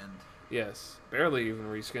 Reskinned. Yes. Barely even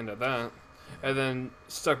reskinned at that. And then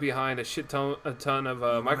stuck behind a ton of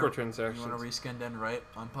microtransactions. You want to reskin then, right?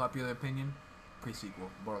 Unpopular opinion? Pre-sequel.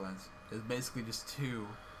 Borderlands. It's basically just two.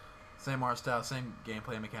 Same art style, same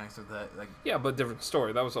gameplay mechanics of that. Like, yeah, but different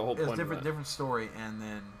story. That was the whole point. It was different story, and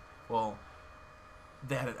then, well,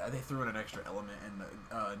 they threw in an extra element in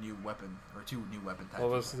the new weapon, or two new weapon types. What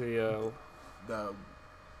was the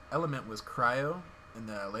element was cryo, and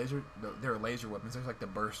the laser. There were laser weapons. There's like the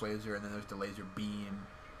burst laser, and then there's the laser beam.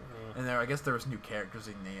 And I guess there was new characters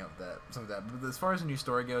in the some of that. But as far as the new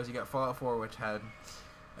story goes, you got Fallout 4, which had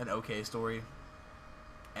an okay story,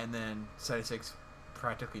 and then 76,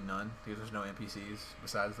 practically none, because there's no NPCs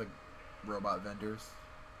besides like robot vendors.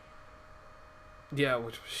 Yeah,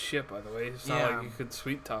 which was shit, by the way. It's not like you could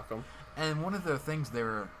sweet talk them. And one of the things they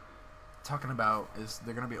were talking about is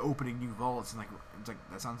they're going to be opening new vaults, and it's like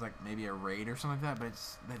that sounds like maybe a raid or something like that, but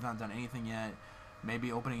they've not done anything yet.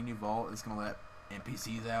 Maybe opening a new vault is going to let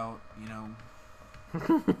NPCs out, you know.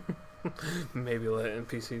 Maybe let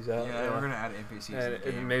NPCs out. Yeah, we're going to add NPCs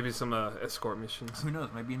and maybe some escort missions. Who knows?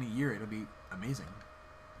 Maybe in a year it'll be amazing.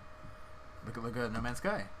 Look at No Man's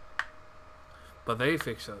Sky. But they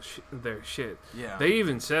fixed their shit. Yeah. They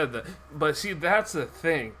even said that. But see, that's the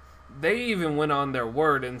thing. They even went on their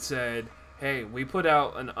word and said, hey, we put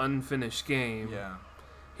out an unfinished game. Yeah.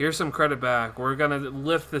 Here's some credit back. We're going to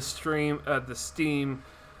lift the Steam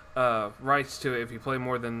rights to it if you play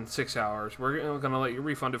more than 6 hours. We're going to let you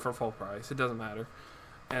refund it for full price. It doesn't matter.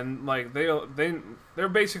 And like they're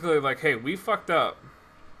basically like, hey, we fucked up.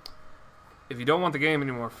 If you don't want the game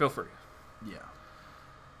anymore, feel free. Yeah.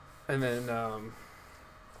 And then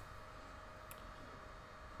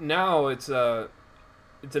now it's an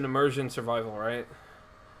immersion survival, right?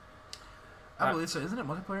 I believe so. Isn't it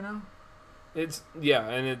multiplayer now?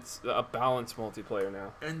 And it's a balanced multiplayer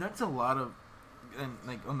now. And that's a lot of, and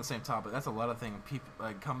like on the same topic, that's a lot of things. People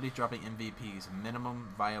like companies dropping MVPs,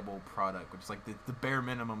 minimum viable product, which is like the bare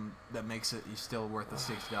minimum that makes it still worth a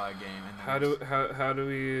 $60 game. And how do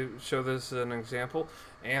we show this as an example?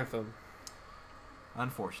 Anthem.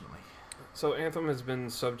 Unfortunately. So Anthem has been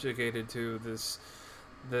subjugated to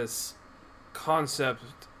this concept,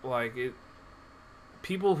 like it.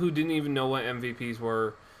 People who didn't even know what MVPs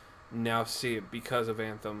were now see it because of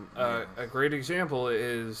Anthem. Yeah. A great example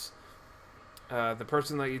is the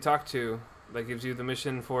person that you talk to that gives you the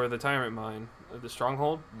mission for the Tyrant Mine, the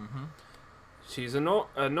Stronghold. Mm-hmm. She's a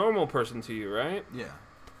normal person to you, right? Yeah.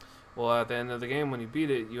 Well, at the end of the game, when you beat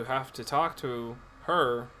it, you have to talk to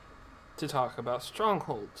her to talk about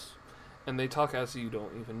strongholds. And they talk as you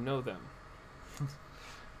don't even know them.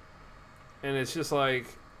 And it's just like,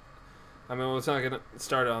 I mean, well, it's not going to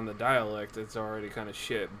start on the dialect. It's already kind of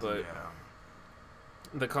shit. But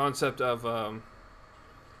the concept of, I'm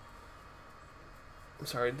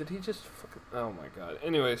sorry, did he just fucking, oh my god.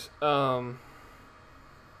 Anyways,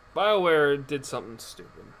 BioWare did something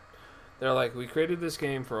stupid. They're like, we created this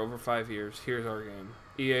game for over 5 years. Here's our game.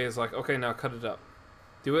 EA is like, okay, now cut it up.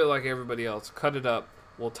 Do it like everybody else. Cut it up.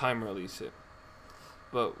 We'll time release it.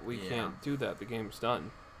 But we can't do that. The game's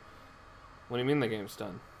done. What do you mean the game's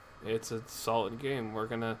done? It's a solid game. We're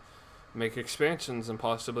going to make expansions and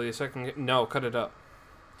possibly a second game. No, cut it up.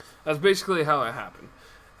 That's basically how it happened.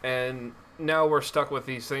 And now we're stuck with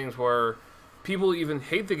these things where people even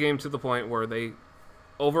hate the game to the point where they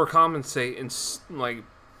overcompensate and like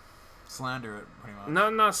slander it pretty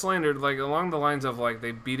much. Not slandered, like along the lines of like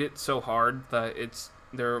they beat it so hard that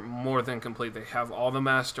they're more than complete. They have all the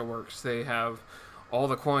masterworks. They have all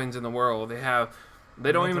the coins in the world.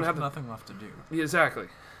 They don't even have nothing left to do. Exactly,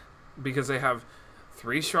 because they have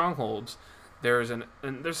 3 strongholds. There's not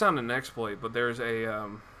an exploit, but there's a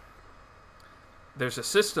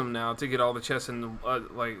system now to get all the chests in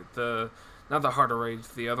like not the Heart of Rage,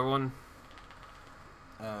 the other one.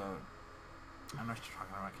 I'm not sure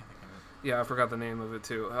talking about. I can't think of it. Yeah, I forgot the name of it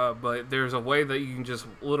too. But there's a way that you can just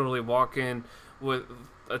literally walk in with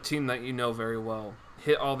a team that you know very well,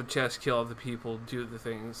 hit all the chests, kill all the people, do the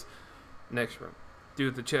things. Next room,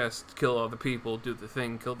 do the chest, kill all the people, do the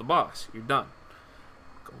thing, kill the boss. You're done.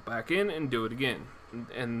 Go back in and do it again,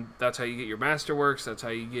 and that's how you get your masterworks. That's how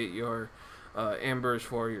you get your ambers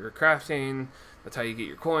for your crafting. That's how you get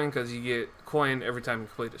your coin, because you get coin every time you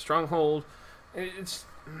complete a stronghold. It's.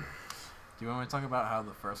 Do you want me to talk about how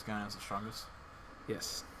the first gun is the strongest?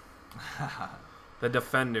 Yes. The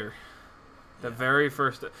Defender. The very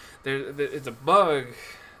first. It's a bug,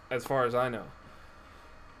 as far as I know.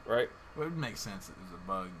 Right? Well, it would make sense that there's a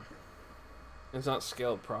bug. It's not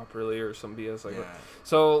scaled properly or some BS like that. Yeah.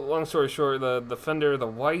 So, long story short, the Defender, the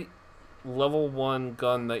white level 1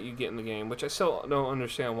 gun that you get in the game, which I still don't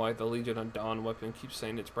understand why the Legion of Dawn weapon keeps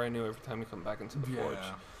saying it's brand new every time you come back into the Forge.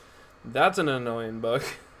 That's an annoying bug.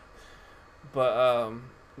 But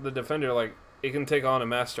the Defender, like, it can take on a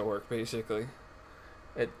masterwork, basically.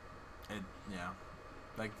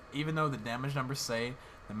 Like, even though the damage numbers say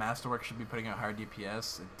the masterwork should be putting out higher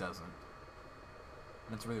DPS, it doesn't.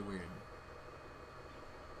 That's really weird.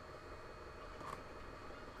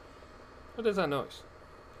 What is that noise?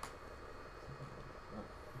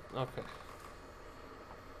 Okay.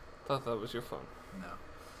 Thought that was your phone. No.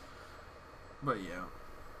 But yeah.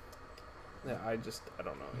 Yeah, I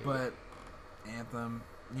don't know. But Anthem,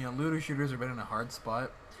 looter shooters have been in a hard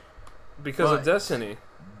spot. Because of Destiny.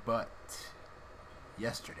 But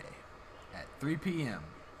yesterday at 3 p.m.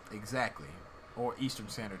 exactly, or Eastern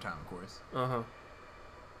Standard Time, of course.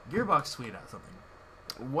 Gearbox tweeted out something.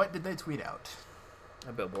 What did they tweet out?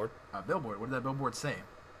 A billboard. A billboard. What did that billboard say?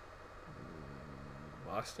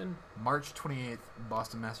 Boston? March 28th,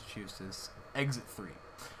 Boston, Massachusetts. Exit 3.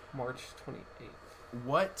 March 28th.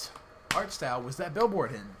 What art style was that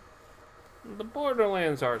billboard in? The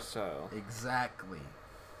Borderlands art style. Exactly.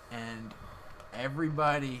 And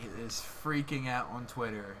everybody is freaking out on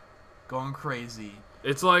Twitter, going crazy.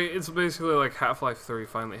 It's basically like Half-Life 3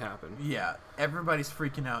 finally happened. Yeah, everybody's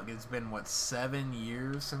freaking out. It's been, 7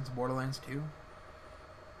 years since Borderlands 2?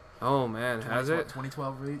 Oh, man, has it?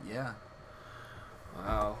 2012, yeah.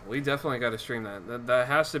 Wow, we definitely got to stream that. That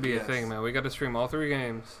has to be a thing, man. We got to stream all 3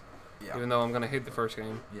 games. Yeah. Even though I'm going to hate the first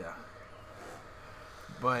game. Yeah.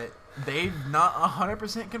 But they've not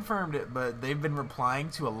 100% confirmed it, but they've been replying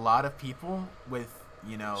to a lot of people with,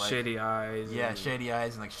 like... shady eyes. Yeah, shady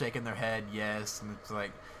eyes and, shaking their head, yes. And it's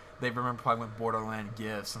like, they remember playing with Borderland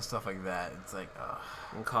gifts and stuff like that. It's like, ugh.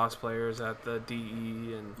 And cosplayers at the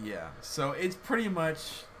DE and... Yeah. So it's pretty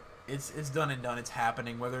much... It's done and done. It's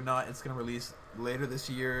happening. Whether or not it's going to release later this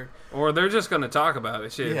year. Or they're just going to talk about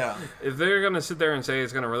it. Shit. Yeah. If they're going to sit there and say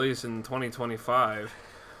it's going to release in 2025,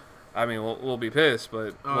 I mean, we'll be pissed,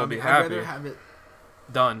 but we'll be happy. I'd rather have it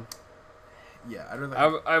done. Yeah, I'd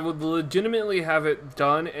rather... I would legitimately have it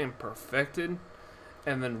done and perfected,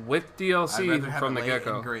 and then with DLC from the get-go. I'd rather have it late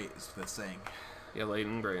and great, is the saying. Yeah, late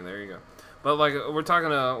and great. There you go. But, we're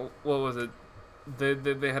talking what was it? They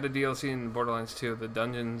had a DLC in Borderlands 2, the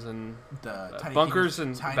dungeons and bunkers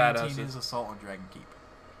and badasses. Tina's Assault on Dragon Keep.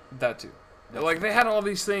 That too. They had all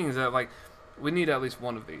these things that, we need at least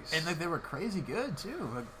one of these. And, they were crazy good,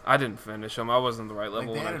 too. I didn't finish them. I wasn't the right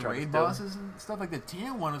level when I tried to do them. They had raid bosses and stuff. The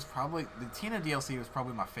Tina one was probably... The Tina DLC was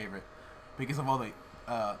probably my favorite because of all the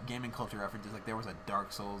gaming culture references. There was a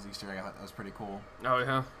Dark Souls Easter egg. I thought that was pretty cool. Oh,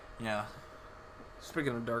 yeah? Yeah.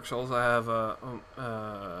 Speaking of Dark Souls, I have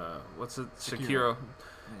what's it? Sekiro.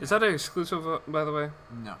 Yeah. Is that an exclusive, by the way?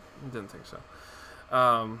 No, didn't think so.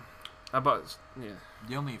 I bought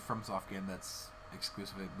The only FromSoft game that's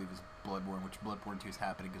exclusive, I believe, is Bloodborne, which Bloodborne 2 is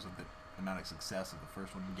happening because of the amount of success of the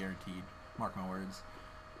first one. Guaranteed. Mark my words.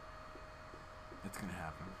 It's gonna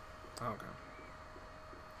happen. Okay.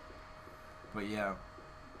 But yeah,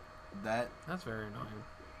 That's very annoying.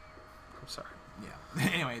 I'm sorry. Yeah.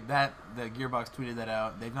 Anyway, the Gearbox tweeted that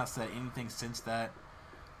out. They've not said anything since that.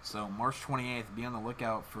 So March 28th, be on the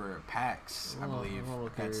lookout for PAX. I believe.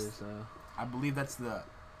 I believe that's the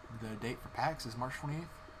date for PAX is March 28th.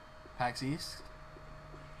 PAX East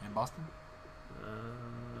in Boston.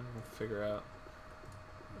 We'll figure out.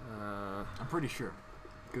 I'm pretty sure,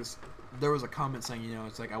 because there was a comment saying,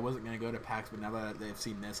 it's like I wasn't gonna go to PAX, but now that they've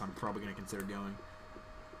seen this, I'm probably gonna consider going.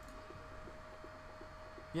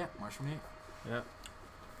 Yeah, March 28th. Yeah.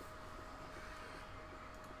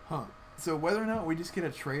 Huh. So whether or not we just get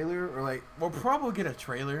a trailer, or we'll probably get a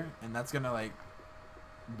trailer, and that's gonna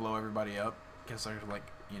blow everybody up, because they're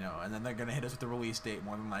and then they're gonna hit us with the release date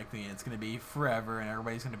more than likely, and it's gonna be forever, and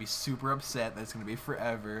everybody's gonna be super upset that it's gonna be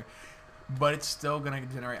forever, but it's still gonna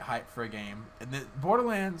generate hype for a game. And the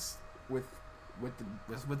Borderlands, with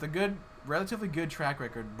a good, relatively good track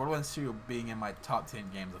record, Borderlands 2 being in my top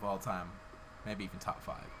 10 games of all time, maybe even top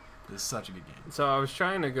 5. It's such a good game. So I was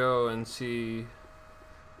trying to go and see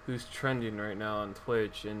who's trending right now on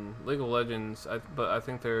Twitch and League of Legends, but I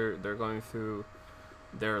think they're going through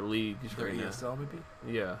their leagues their right ESL now. Maybe?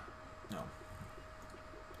 Yeah. No.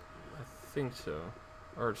 I think so,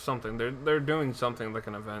 or something. They're doing something like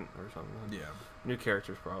an event or something. Yeah. New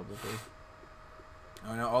characters probably.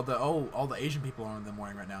 I know all the Asian people are in the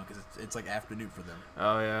morning right now because it's afternoon for them.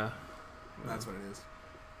 Oh yeah. That's what it is.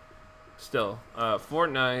 Still,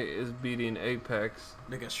 Fortnite is beating Apex.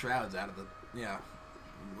 Because Shroud's out of the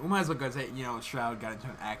We might as well go say Shroud got into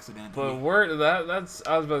an accident. But that's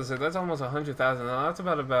I was about to say that's almost 100,000. That's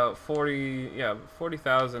about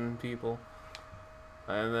 40,000 people.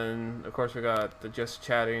 And then of course we got the Just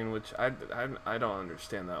Chatting, which I don't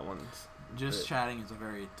understand that one. Just Chatting is a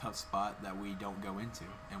very tough spot that we don't go into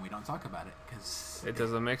and we don't talk about it because it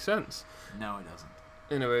doesn't make sense. No, it doesn't.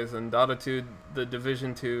 Anyways, and Dota 2, the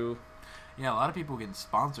Division 2. Yeah, a lot of people getting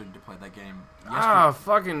sponsored to play that game.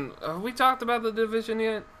 Fucking... Have we talked about the Division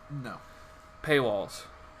yet? No. Paywalls.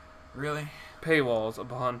 Really? Paywalls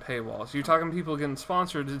upon paywalls. You're talking people getting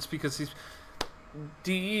sponsored, it's because these...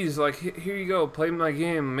 DE's here you go, play my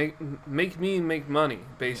game, make me make money,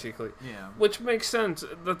 basically. Yeah. Which makes sense.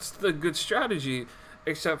 That's the good strategy,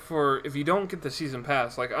 except for if you don't get the season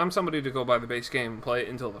pass. I'm somebody to go buy the base game and play it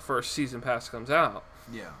until the first season pass comes out.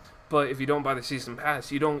 Yeah. But if you don't buy the season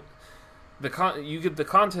pass, you don't... you get the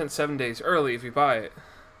content 7 days early if you buy it,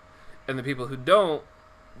 and the people who don't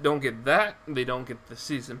get that. They don't get the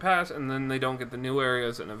season pass, and then they don't get the new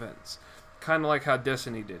areas and events. Kind of like how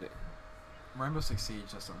Destiny did it. Rainbow Six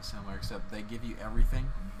Siege does something similar, except they give you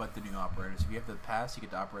everything but the new operators. If you have the pass, you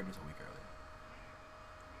get the operators a week early.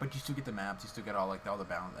 But you still get the maps. You still get all the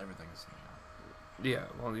balance. Everything's. Yeah.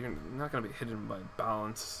 Well, you're not gonna be hidden by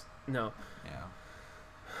balance. No. Yeah.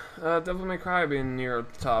 Devil May Cry being near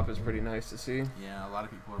the top is pretty nice to see. Yeah, a lot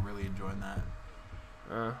of people are really enjoying that.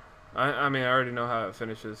 I mean, I already know how it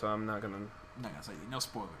finishes, so I'm not gonna say no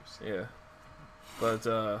spoilers. Yeah, but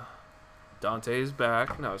Dante is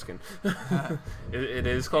back. No, I was kidding. it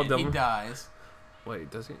is called Devil. He dies. Wait,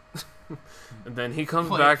 does he? And then he comes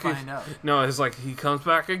back. Find out. No, it's he comes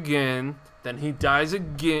back again. Then he dies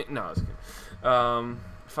again. No, I was kidding.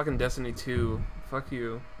 Fucking Destiny 2. Fuck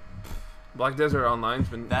you. Black Desert Online's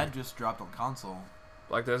been... That just dropped on console.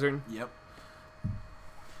 Black Desert? Yep.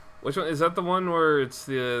 Which one? Is that the one where it's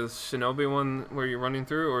the Shinobi one where you're running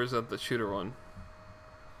through, or is that the shooter one?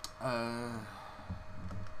 If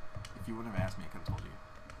you wouldn't have asked me, I could have told you.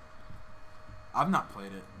 I've not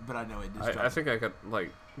played it, but I know it just dropped. I think I got,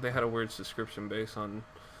 they had a weird subscription base on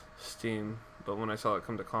Steam, but when I saw it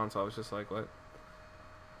come to console, I was just like, what?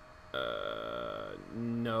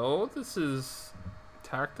 No, this is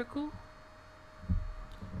tactical?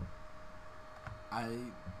 I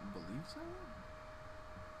believe so.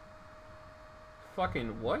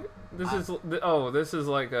 Fucking what? This is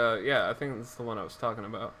yeah, I think this is the one I was talking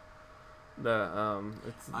about. It's the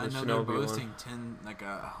I know Shinobi they're one. boasting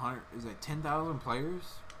 100. Is it 10,000 players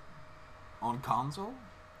on console?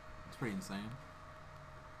 It's pretty insane.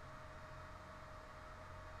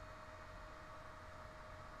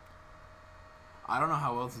 I don't know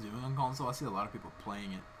how well it's doing on console. I see a lot of people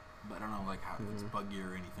playing it, but I don't know how if it's buggy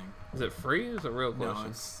or anything. Is it free? Is a real question? No,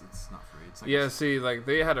 it's not free. It's see,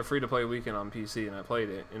 they had a free to play weekend on PC, and I played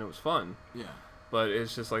it, and it was fun. Yeah. But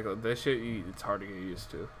it's just this shit. It's hard to get used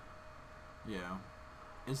to. Yeah,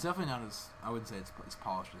 it's definitely not as I wouldn't say it's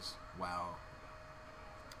polished as WoW.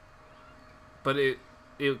 But it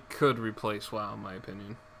could replace WoW, in my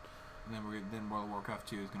opinion. And then World of Warcraft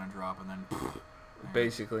 2 is gonna drop, and then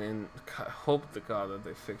basically, and hope to God that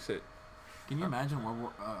they fix it. Can you imagine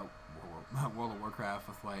World of Warcraft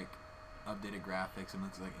with updated graphics and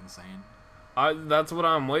looks like insane. That's what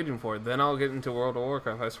I'm waiting for. Then I'll get into World of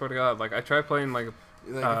Warcraft. I swear to God. Like, I tried playing, like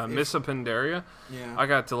Mists of Pandaria. Yeah. I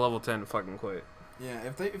got to level 10 and fucking quit. Yeah,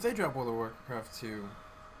 if they drop World of Warcraft 2,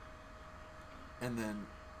 and then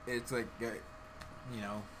it's like, you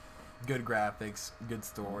know, good graphics, good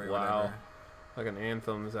story, whatever. Like an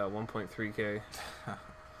Anthem is at 1.3K.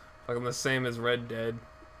 Like the same as Red Dead.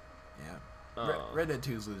 Yeah. Red Dead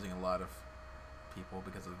 2 is losing a lot of people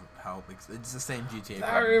because of how it's the same GTA.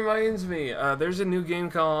 That reminds me, there's a new game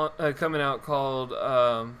coming out called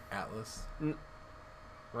Atlas.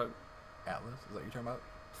 What? Atlas? Is that what you're talking about?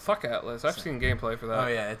 Fuck Atlas. I've seen gameplay for that. Oh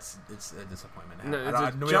yeah, it's a disappointment. No, it's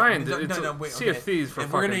a giant. Sea of Thieves for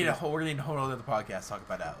we're gonna need a whole other podcast to talk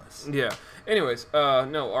about Atlas. Yeah. Anyways,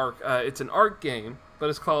 no Ark. It's an Ark game, but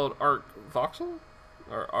it's called Ark Voxel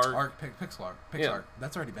or Ark Pixel Art.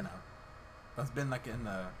 That's already been out. That's been like in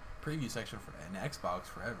the preview section for an Xbox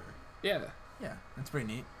forever. Yeah. Yeah, it's pretty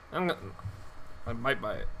neat. I might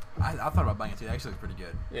buy it. I thought about buying it too. It actually looks pretty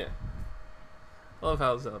good. Yeah. I love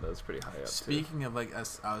how Zelda is pretty high up. Speaking of like, I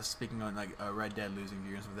was speaking on like Red Dead losing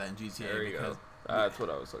viewers with that in GTA. There you go. That's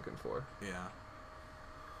what I was looking for.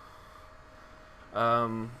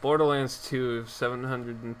 Yeah. Borderlands 2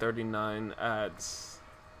 739 at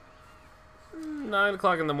 9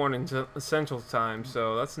 o'clock in the morning Central Time,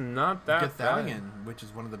 so that's not that bad. Gothalion, which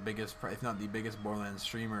is one of the biggest, if not the biggest Borderlands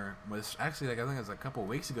streamer, was actually like I think it was a couple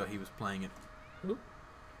weeks ago he was playing it. Ooh.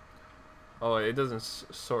 Oh, it doesn't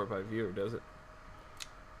sort by viewer, does it?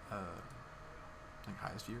 Like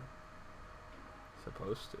highest viewer.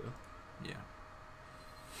 Supposed to. Yeah.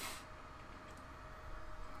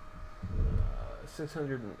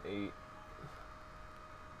 608.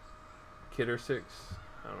 Kidder 6.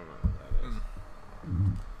 I don't know what that is.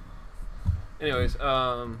 Anyways,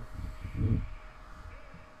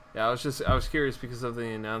 yeah, I was curious because of the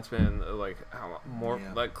announcement, like how more,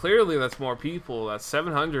 like clearly that's more people. That's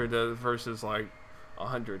 700 versus like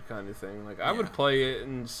 100 kind of thing. Like I would play it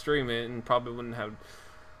and stream it and probably wouldn't have,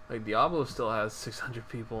 like Diablo still has 600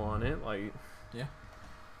 people on it. Like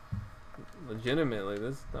legitimately,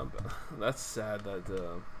 that's sad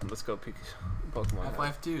that let's go peek Pokemon.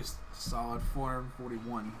 Half-Life 2 solid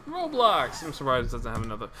 441. Roblox. I'm surprised it doesn't have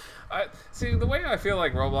another. I see the way I feel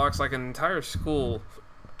like Roblox, like an entire school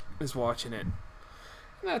is watching it. And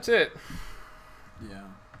that's it. Yeah.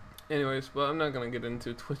 Anyways, but I'm not gonna get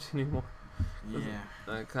into Twitch anymore. Yeah.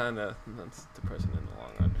 That's depressing in the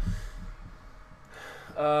long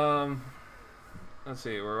run. Let's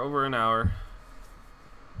see. We're over an hour.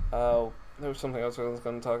 There was something else I was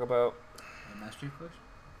going to talk about. The Master Chief Push?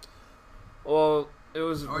 Well, it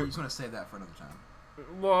was... Or you just want to save that for another time?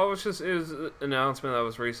 Well, it was an announcement that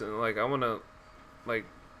was recent. Like, I want to, like,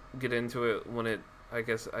 get into it when I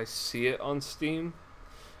guess I see it on Steam.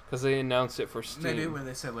 Because they announced it for Steam. Maybe when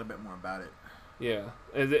they say a little bit more about it. Yeah.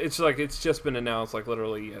 It's like, it's just been announced, like,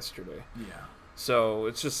 literally yesterday. Yeah. So,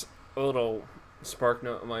 it's just a little... spark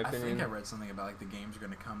note in my opinion. I think I read something about like the games are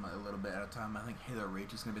going to come a little bit at a time. I think Halo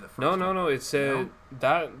Reach is going to be the first. No. It said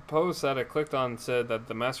that post that I clicked on said that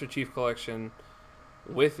the Master Chief Collection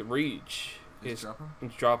with Reach is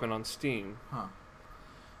dropping on Steam. Huh.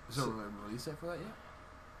 Is there a release date for that yet?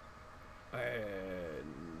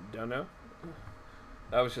 I don't know.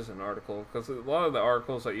 That was just an article because a lot of the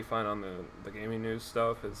articles that you find on the gaming news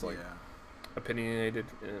stuff is like opinionated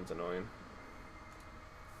and it's annoying.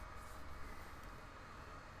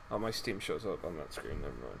 Oh, my Steam shows up on that screen.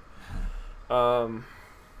 Never mind.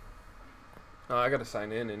 I gotta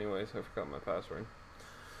sign in anyways. I forgot my password.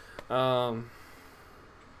 There's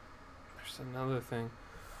another thing.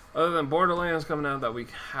 Other than Borderlands coming out that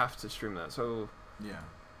week, have to stream that. So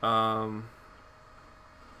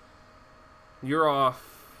you're off.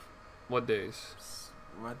 What days?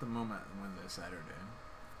 Well, at the moment, Wednesday, Saturday.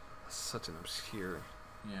 That's such an obscure.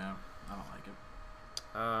 Yeah, I don't like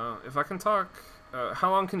it. If I can talk.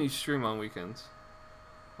 How long can you stream on weekends?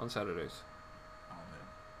 On Saturdays? All day.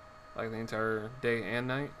 Like the entire day and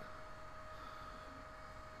night?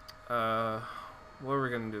 What are we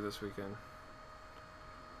going to do this weekend?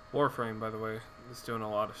 Warframe, by the way, is doing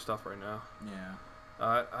a lot of stuff right now. Yeah.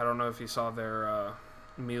 I don't know if you saw their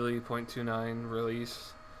Melee .29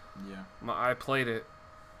 release. Yeah. I played it.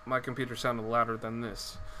 My computer sounded louder than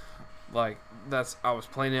this. Like, I was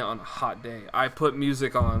playing it on a hot day. I put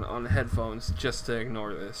music on headphones just to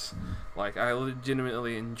ignore this. Like, I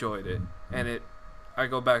legitimately enjoyed it. And I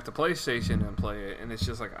go back to PlayStation and play it, and it's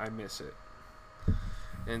just like, I miss it.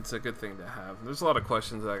 And it's a good thing to have. There's a lot of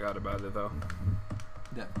questions that I got about it, though.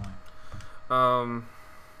 Definitely. I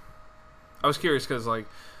was curious because, like,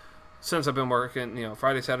 since I've been working,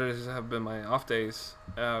 Friday, Saturdays have been my off days.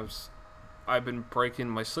 I've been breaking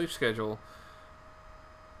my sleep schedule,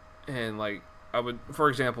 and like I would, for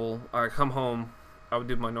example, I come home, I would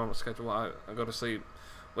do my normal schedule. I go to sleep,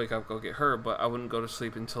 wake up, go get her, but I wouldn't go to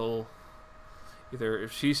sleep until either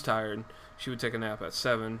if she's tired, she would take a nap at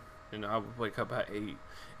 7, and I would wake up at 8,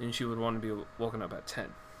 and she would want to be woken up at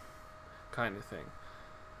 10, kind of thing.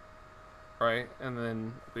 Right? And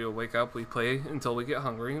then we would wake up, we play until we get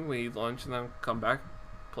hungry, we eat lunch, and then come back,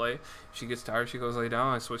 play. If she gets tired, she goes lay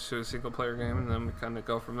down, I switch to a single player game, and then we kind of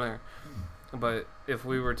go from there. But if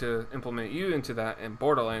we were to implement you into that in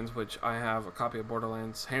Borderlands, which I have a copy of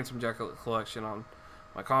Borderlands Handsome Jack Collection on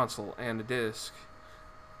my console and a disc,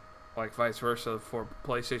 like vice versa for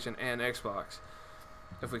PlayStation and Xbox.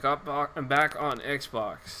 If we got back on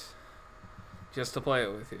Xbox just to play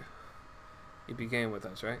it with you, you'd be game with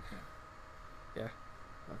us, right? Yeah.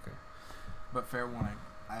 Okay. But fair warning,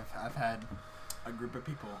 I've had a group of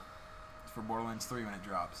people for Borderlands 3 when it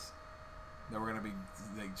drops that we're gonna be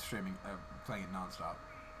like streaming, playing it nonstop.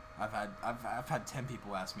 I've had 10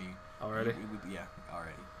 people ask me already. Yeah,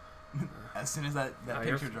 already. As soon as that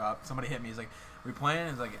picture dropped, somebody hit me. He's like, "We playing?"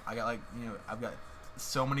 It's like I've got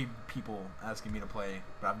so many people asking me to play,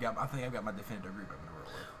 but I think I've got my definitive group I'm gonna roll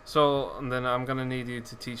with. So then I'm gonna need you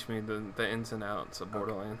to teach me the ins and outs of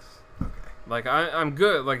Borderlands. Okay. Like I'm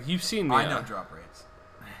good. Like you've seen me. I know drop rates.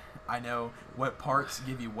 I know what parts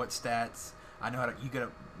give you what stats. I know how to. You gotta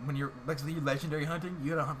when you're like you legendary hunting.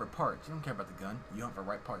 You gotta hunt for parts. You don't care about the gun. You hunt for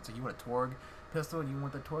right parts. So you want a Torgue pistol. You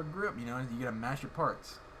want the Torgue grip. You know you gotta match your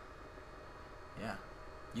parts. Yeah.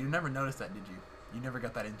 You never noticed that, did you? You never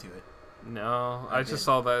got that into it. No, I just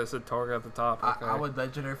saw that as a Torgue at the top. Okay. I would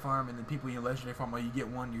legendary farm, and then people in your legendary farm, well, you get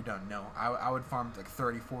one, you're done. No, I would farm like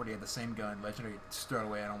 30, 40 of the same gun, legendary, straight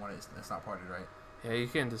away. I don't want it. That's not part of it, right? Yeah, you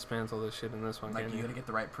can't dismantle this shit in this one. Like you gotta get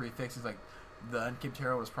the right prefixes. Like the Unkempt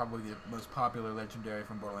Hero was probably the most popular legendary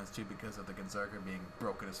from Borderlands 2 because of the Gunzerker being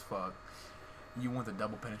broken as fuck. You want the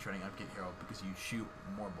double penetrating Unkempt Hero because you shoot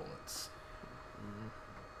more bullets. Mm-hmm.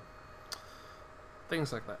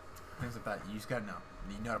 Things like that. Things like that. You just gotta know.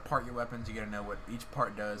 You know how to part your weapons. You gotta know what each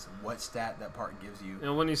part does, what stat that part gives you.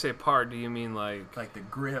 And when you say part, do you mean like the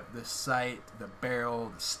grip, the sight, the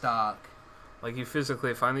barrel, the stock? Like you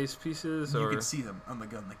physically find these pieces, or you can see them on the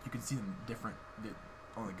gun. Like you can see them different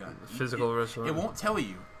on the gun. Physical resolution. It won't tell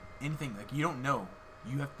you anything. Like you don't know.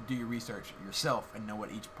 You have to do your research yourself and know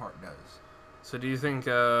what each part does. So do you think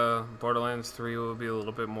Borderlands 3 will be a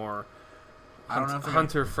little bit more I don't know if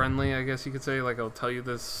hunter friendly, I guess you could say? Like it'll tell you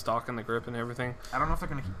the stock and the grip and everything. I don't know if they're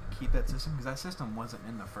gonna keep that system because that system wasn't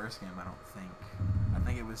in the first game. I don't think. I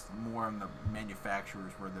think it was more on the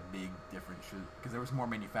manufacturers were the big difference because there was more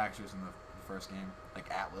manufacturers in the first game. Like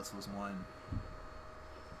Atlas was one.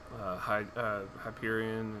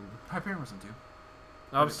 Hyperion. And Hyperion was in 2.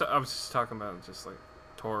 I was just talking about just like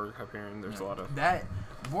Torgue, Hyperion. There's a lot of that.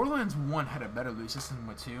 Borderlands 1 had a better loot system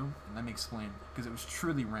with 2. And let me explain because it was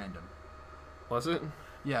truly random. Was it?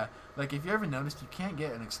 Yeah. Like if you ever noticed, you can't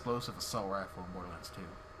get an explosive assault rifle in Borderlands 2.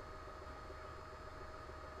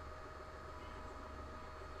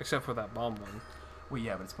 Except for that bomb one. Well,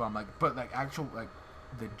 yeah, but it's bomb. But actual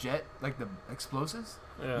the jet, like the explosives,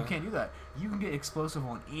 you can't do that. You can get explosive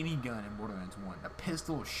on any gun in Borderlands 1. A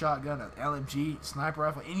pistol, a shotgun, an LMG, sniper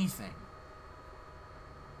rifle, anything.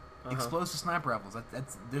 Explosive sniper rifles.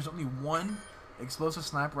 There's only one explosive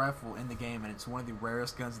sniper rifle in the game, and it's one of the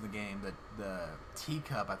rarest guns in the game. The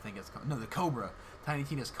Teacup, I think it's called. No, the Cobra. Tiny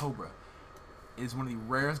Tina's Cobra is one of the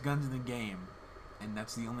rarest guns in the game, and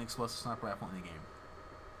that's the only explosive sniper rifle in the game.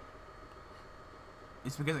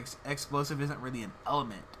 It's because explosive isn't really an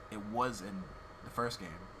element. It was in the first game.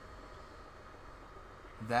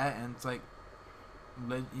 That, and it's like,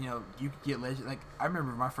 you could get legend. Like I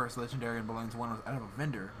remember my first legendary in Borderlands 1 was out of a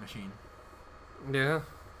vendor machine. Yeah.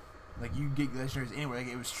 Like you get legendaries anywhere. Like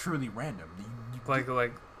it was truly random.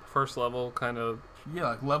 Like first level kind of. Yeah,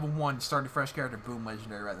 like level 1, start a fresh character, boom,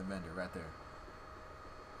 legendary right in the vendor, right there.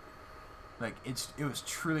 Like it was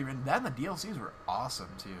truly random. That and the DLCs were awesome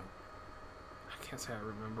too. I can't say I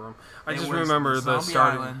remember them. I just remember the Zombie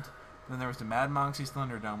Island. Then there was the Mad Moxie's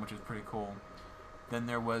Thunderdome, which is pretty cool. Then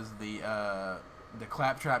there was the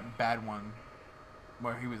Claptrap bad one,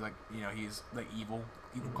 where he was like, he's like evil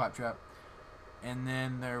Claptrap. And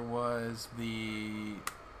then there was the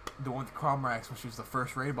one with Cromrax, which was the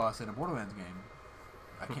first raid boss in a Borderlands game.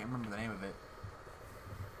 I can't remember the name of it.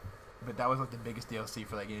 But that was like the biggest DLC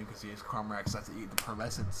for that game because he has Cromrax. That's the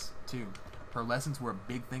Pearlescence too. Pearlescence were a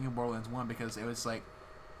big thing in Borderlands 1 because it was like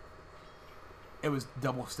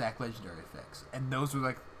double stack legendary effects, and those were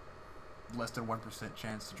like less than 1%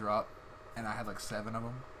 chance to drop, and I had like 7 of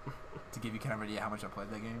them to give you kind of an idea how much I played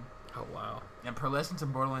that game. Oh, wow. And Pearlescence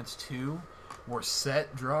and Borderlands 2 were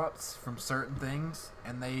set drops from certain things,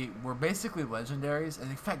 and they were basically legendaries.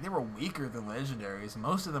 And in fact, they were weaker than legendaries.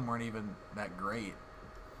 Most of them weren't even that great.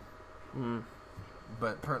 Mm.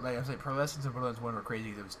 But like I say, Pearlescence and Borderlands 1 were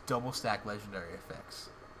crazy. There was double stack legendary effects.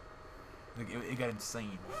 Like it got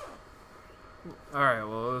insane. All right,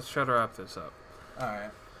 well, let's try to wrap this up.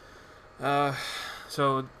 All right.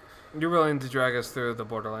 So you're willing to drag us through the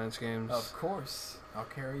Borderlands games? Of course, I'll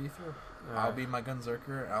carry you through. I'll be my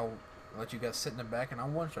Gunzerker. I'll let you guys sit in the back, and I'll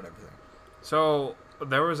one-shot everything. So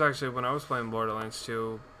there was actually, when I was playing Borderlands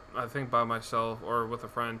 2, I think by myself or with a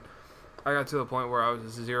friend, I got to the point where I was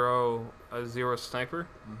a zero sniper.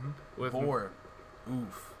 Mm-hmm. With bore.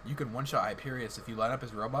 Oof. You can one-shot Hyperius if you line up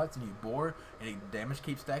his robots and you bore, and the damage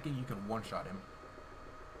keeps stacking, you can one-shot him.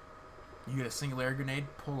 You get a single air grenade,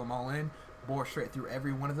 pull them all in, bore straight through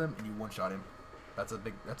every one of them, and you one-shot him. That's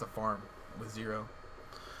a farm with zero.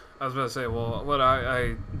 I was about to say, well, what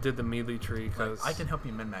I did the melee tree because I can help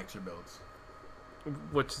you min-max your builds,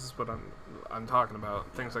 which is what I'm talking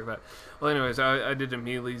about, things like that. Well, anyways, I did a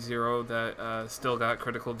melee 0 that still got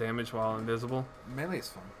critical damage while invisible. Melee is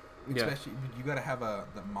fun, especially you gotta have the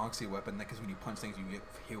Moxie weapon because when you punch things, you get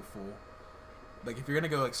heal full. Like if you're gonna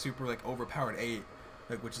go like super like overpowered 8,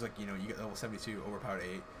 like which is like you get level 72 overpowered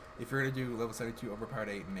 8. If you're going to do level 72 overpowered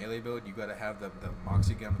 8 melee build, you got to have the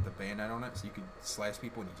Moxie gun with the bayonet on it, so you can slice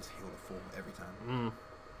people and you just heal it full every time.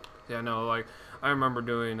 Yeah, no, like, I remember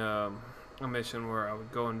doing a mission where I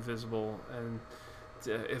would go invisible, and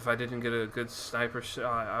if I didn't get a good sniper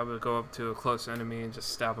shot, I would go up to a close enemy and just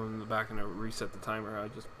stab him in the back and it would reset the timer.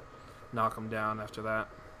 I'd just knock him down after that.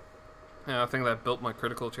 And I think that built my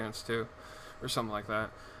critical chance, too, or something like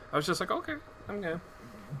that. I was just like, okay, I'm good.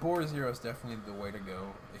 Bore 0 is definitely the way to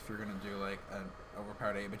go if you're going to do like an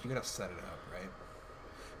overpowered 8, but you got to set it up, right?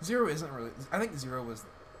 0 isn't really... I think 0 was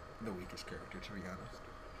the weakest character, to be honest,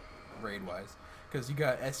 raid-wise. Because you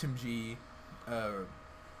got SMG,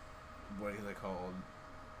 what are they called?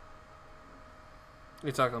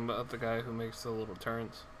 You're talking about the guy who makes the little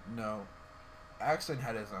turrets? No. Axton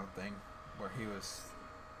had his own thing where he was...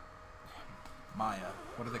 Maya.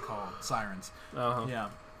 What are they called? Sirens. Uh-huh.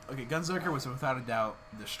 Yeah. Okay, Gunzerker was without a doubt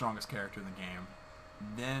the strongest character in the game.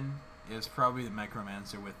 Then is probably the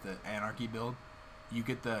Necromancer with the Anarchy build. You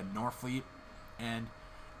get the Norfleet, and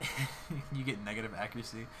you get negative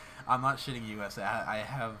accuracy. I'm not shitting you, I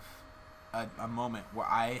have a moment where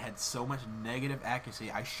I had so much negative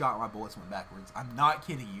accuracy, I shot my bullets went backwards. I'm not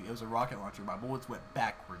kidding you. It was a rocket launcher. My bullets went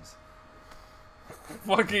backwards.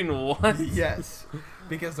 Fucking what? Yes.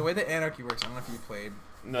 Because the way that Anarchy works, I don't know if you played.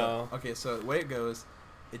 No. Okay, so the way it goes...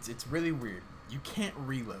 It's really weird. You can't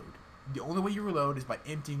reload. The only way you reload is by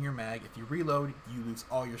emptying your mag. If you reload, you lose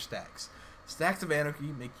all your stacks. Stacks of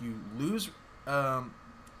Anarchy make you lose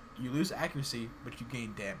accuracy, but you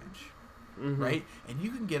gain damage, right? And you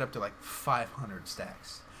can get up to like 500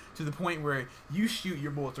 stacks to the point where you shoot,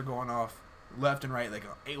 your bullets are going off left and right like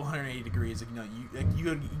 880 degrees. Like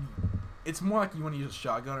it's more like you want to use a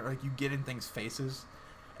shotgun, or like you get in things' faces,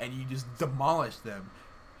 and you just demolish them.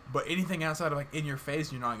 But anything outside of like in your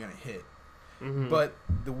face, you're not gonna hit. But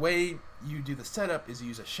the way you do the setup is you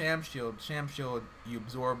use a sham shield. Sham shield, you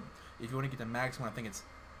absorb. If you want to get the maximum, I think it's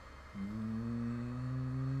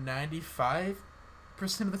 95%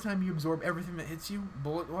 of the time you absorb everything that hits you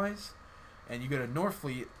bullet wise. And you go to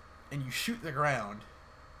Norfleet and you shoot the ground,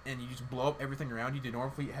 and you just blow up everything around you. The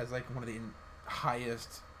Norfleet has like one of the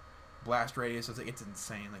highest blast radius. So it's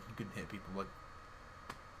insane. Like you can hit people like.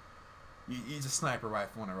 It's a sniper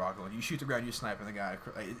rifle and a rocket launcher. You shoot the ground, you snipe the guy.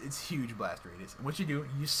 It's huge blast radius. And what you do,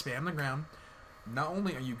 you spam the ground. Not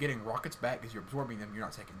only are you getting rockets back because you're absorbing them, you're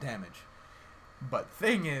not taking damage. But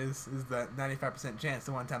thing is that 95% chance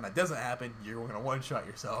the one time that doesn't happen, you're going to one-shot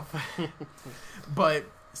yourself. But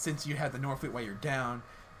since you have the Norfleet while you're down,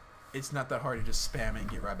 it's not that hard to just spam it and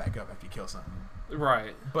get right back up after you kill something.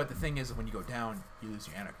 Right. But the thing is, when you go down, you lose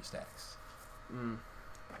your Anarchy stacks.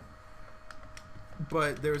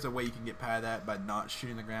 But there's a way you can get past that by not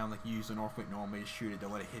shooting the ground. Like you use the Norfleet normally to shoot it,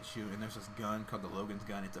 don't let it hit you. And there's this gun called the Logan's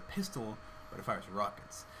gun. It's a pistol, but it fires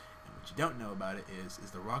rockets. And what you don't know about it is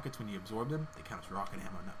the rockets, when you absorb them, they count as rocket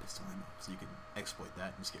ammo, not pistol ammo. So you can exploit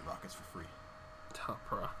that and just get rockets for free. Top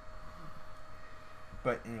pro.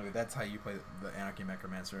 But anyway, that's how you play the Anarchy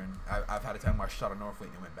Necromancer. And I've had a time where I shot a Norfleet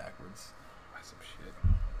and it went backwards. That's some shit.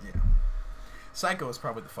 Yeah. Psycho is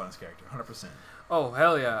probably the funnest character, 100%. Oh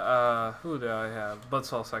hell yeah! Who do I have?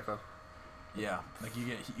 Bloodsaw Psycho. Yeah, like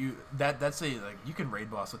that's like you can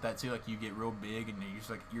raid boss with that too. Like you get real big and you're just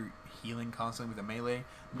like you're healing constantly with the melee.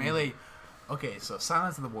 Melee. Okay, so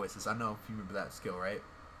Silence of the Voices. I know if you remember that skill, right?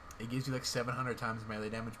 It gives you like 700 times melee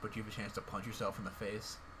damage, but you have a chance to punch yourself in the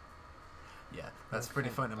face. Yeah, that's pretty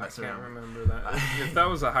fun to mess around. I can't remember that. If that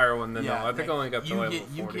was a higher one, then no. I think I only got the level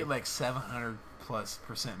 40. You get like 700+%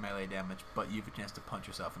 melee damage, but you have a chance to punch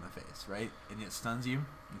yourself in the face, right? And it stuns you.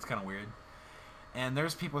 It's kind of weird. And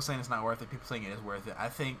there's people saying it's not worth it. People saying it is worth it. I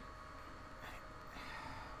think.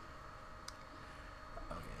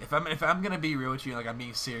 Okay, if I'm gonna be real with you, like I'm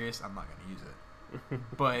being serious, I'm not gonna use it.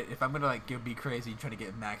 But if I'm gonna like be crazy, trying to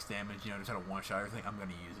get max damage, just try to one shot everything, I'm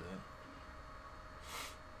gonna use it.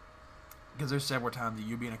 Because there's several times that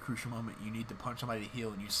you'll be in a crucial moment, you need to punch somebody to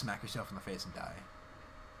heal, and you smack yourself in the face and die.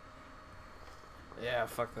 Yeah,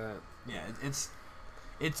 fuck that. Yeah, it's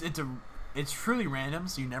truly random,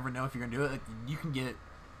 so you never know if you're gonna do it. Like you can get,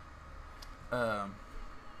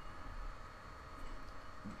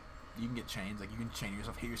 chains. Like you can chain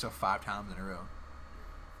yourself, hit yourself 5 times in a row.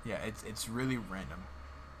 Yeah, it's really random.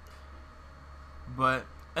 But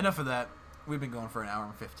enough of that. We've been going for an hour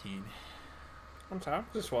and 15. I'm sorry, I'm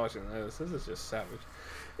just watching this. This is just savage.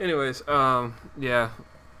 Anyways, yeah,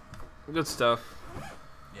 good stuff.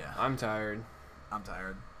 Yeah, I'm tired.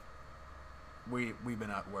 We've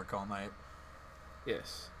been at work all night.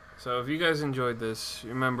 Yes. So if you guys enjoyed this,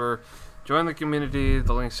 remember, join the community.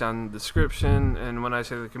 The link's down in the description. And when I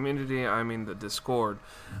say the community, I mean the Discord.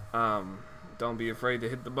 Don't be afraid to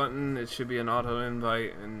hit the button. It should be an auto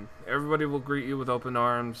invite, and everybody will greet you with open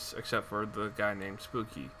arms, except for the guy named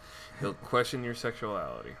Spooky. He'll question your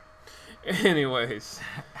sexuality. Anyways,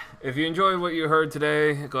 if you enjoyed what you heard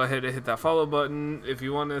today, go ahead and hit that follow button. If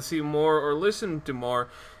you want to see more or listen to more,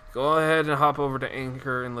 go ahead and hop over to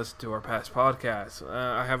Anchor and listen to our past podcasts.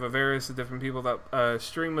 I have various different people that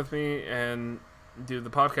stream with me and do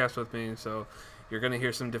the podcast with me, so you're going to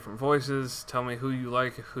hear some different voices. Tell me who you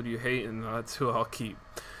like, who do you hate, and that's who I'll keep.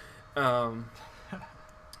 I'm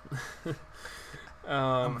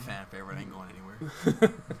a fan favorite. Ain't going anywhere.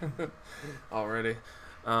 Already.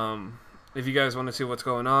 If you guys want to see what's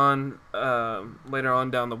going on later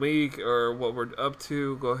on down the week or what we're up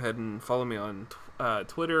to, go ahead and follow me on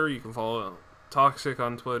Twitter. You can follow Toxic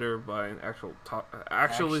on Twitter by actually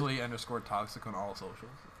 _Toxic on all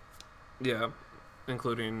socials. Yeah,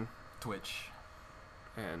 including Twitch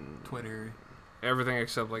and Twitter, everything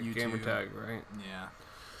except like YouTube. Gamertag, right? Yeah,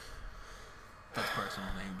 that's personal.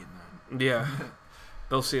 They ain't getting that. Yeah.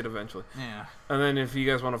 They'll see it eventually. Yeah. And then if you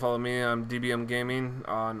guys want to follow me, I'm DBM Gaming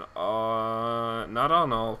on not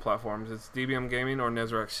on all platforms. It's DBM Gaming or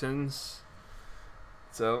Nezarec Sins.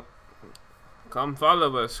 So come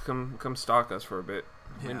follow us. Come stalk us for a bit.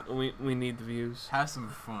 Yeah. We need the views. Have some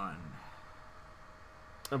fun.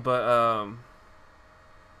 But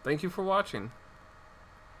thank you for watching.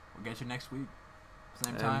 We'll get you next week.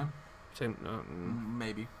 Same time.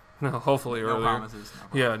 Maybe. No, hopefully earlier. No promises.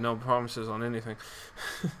 Yeah, no promises on anything.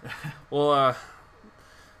 Well,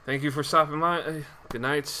 thank you for stopping by. Good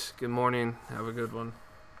night. Good morning. Have a good one.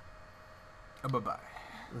 Bye-bye.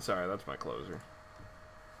 Sorry, that's my closer.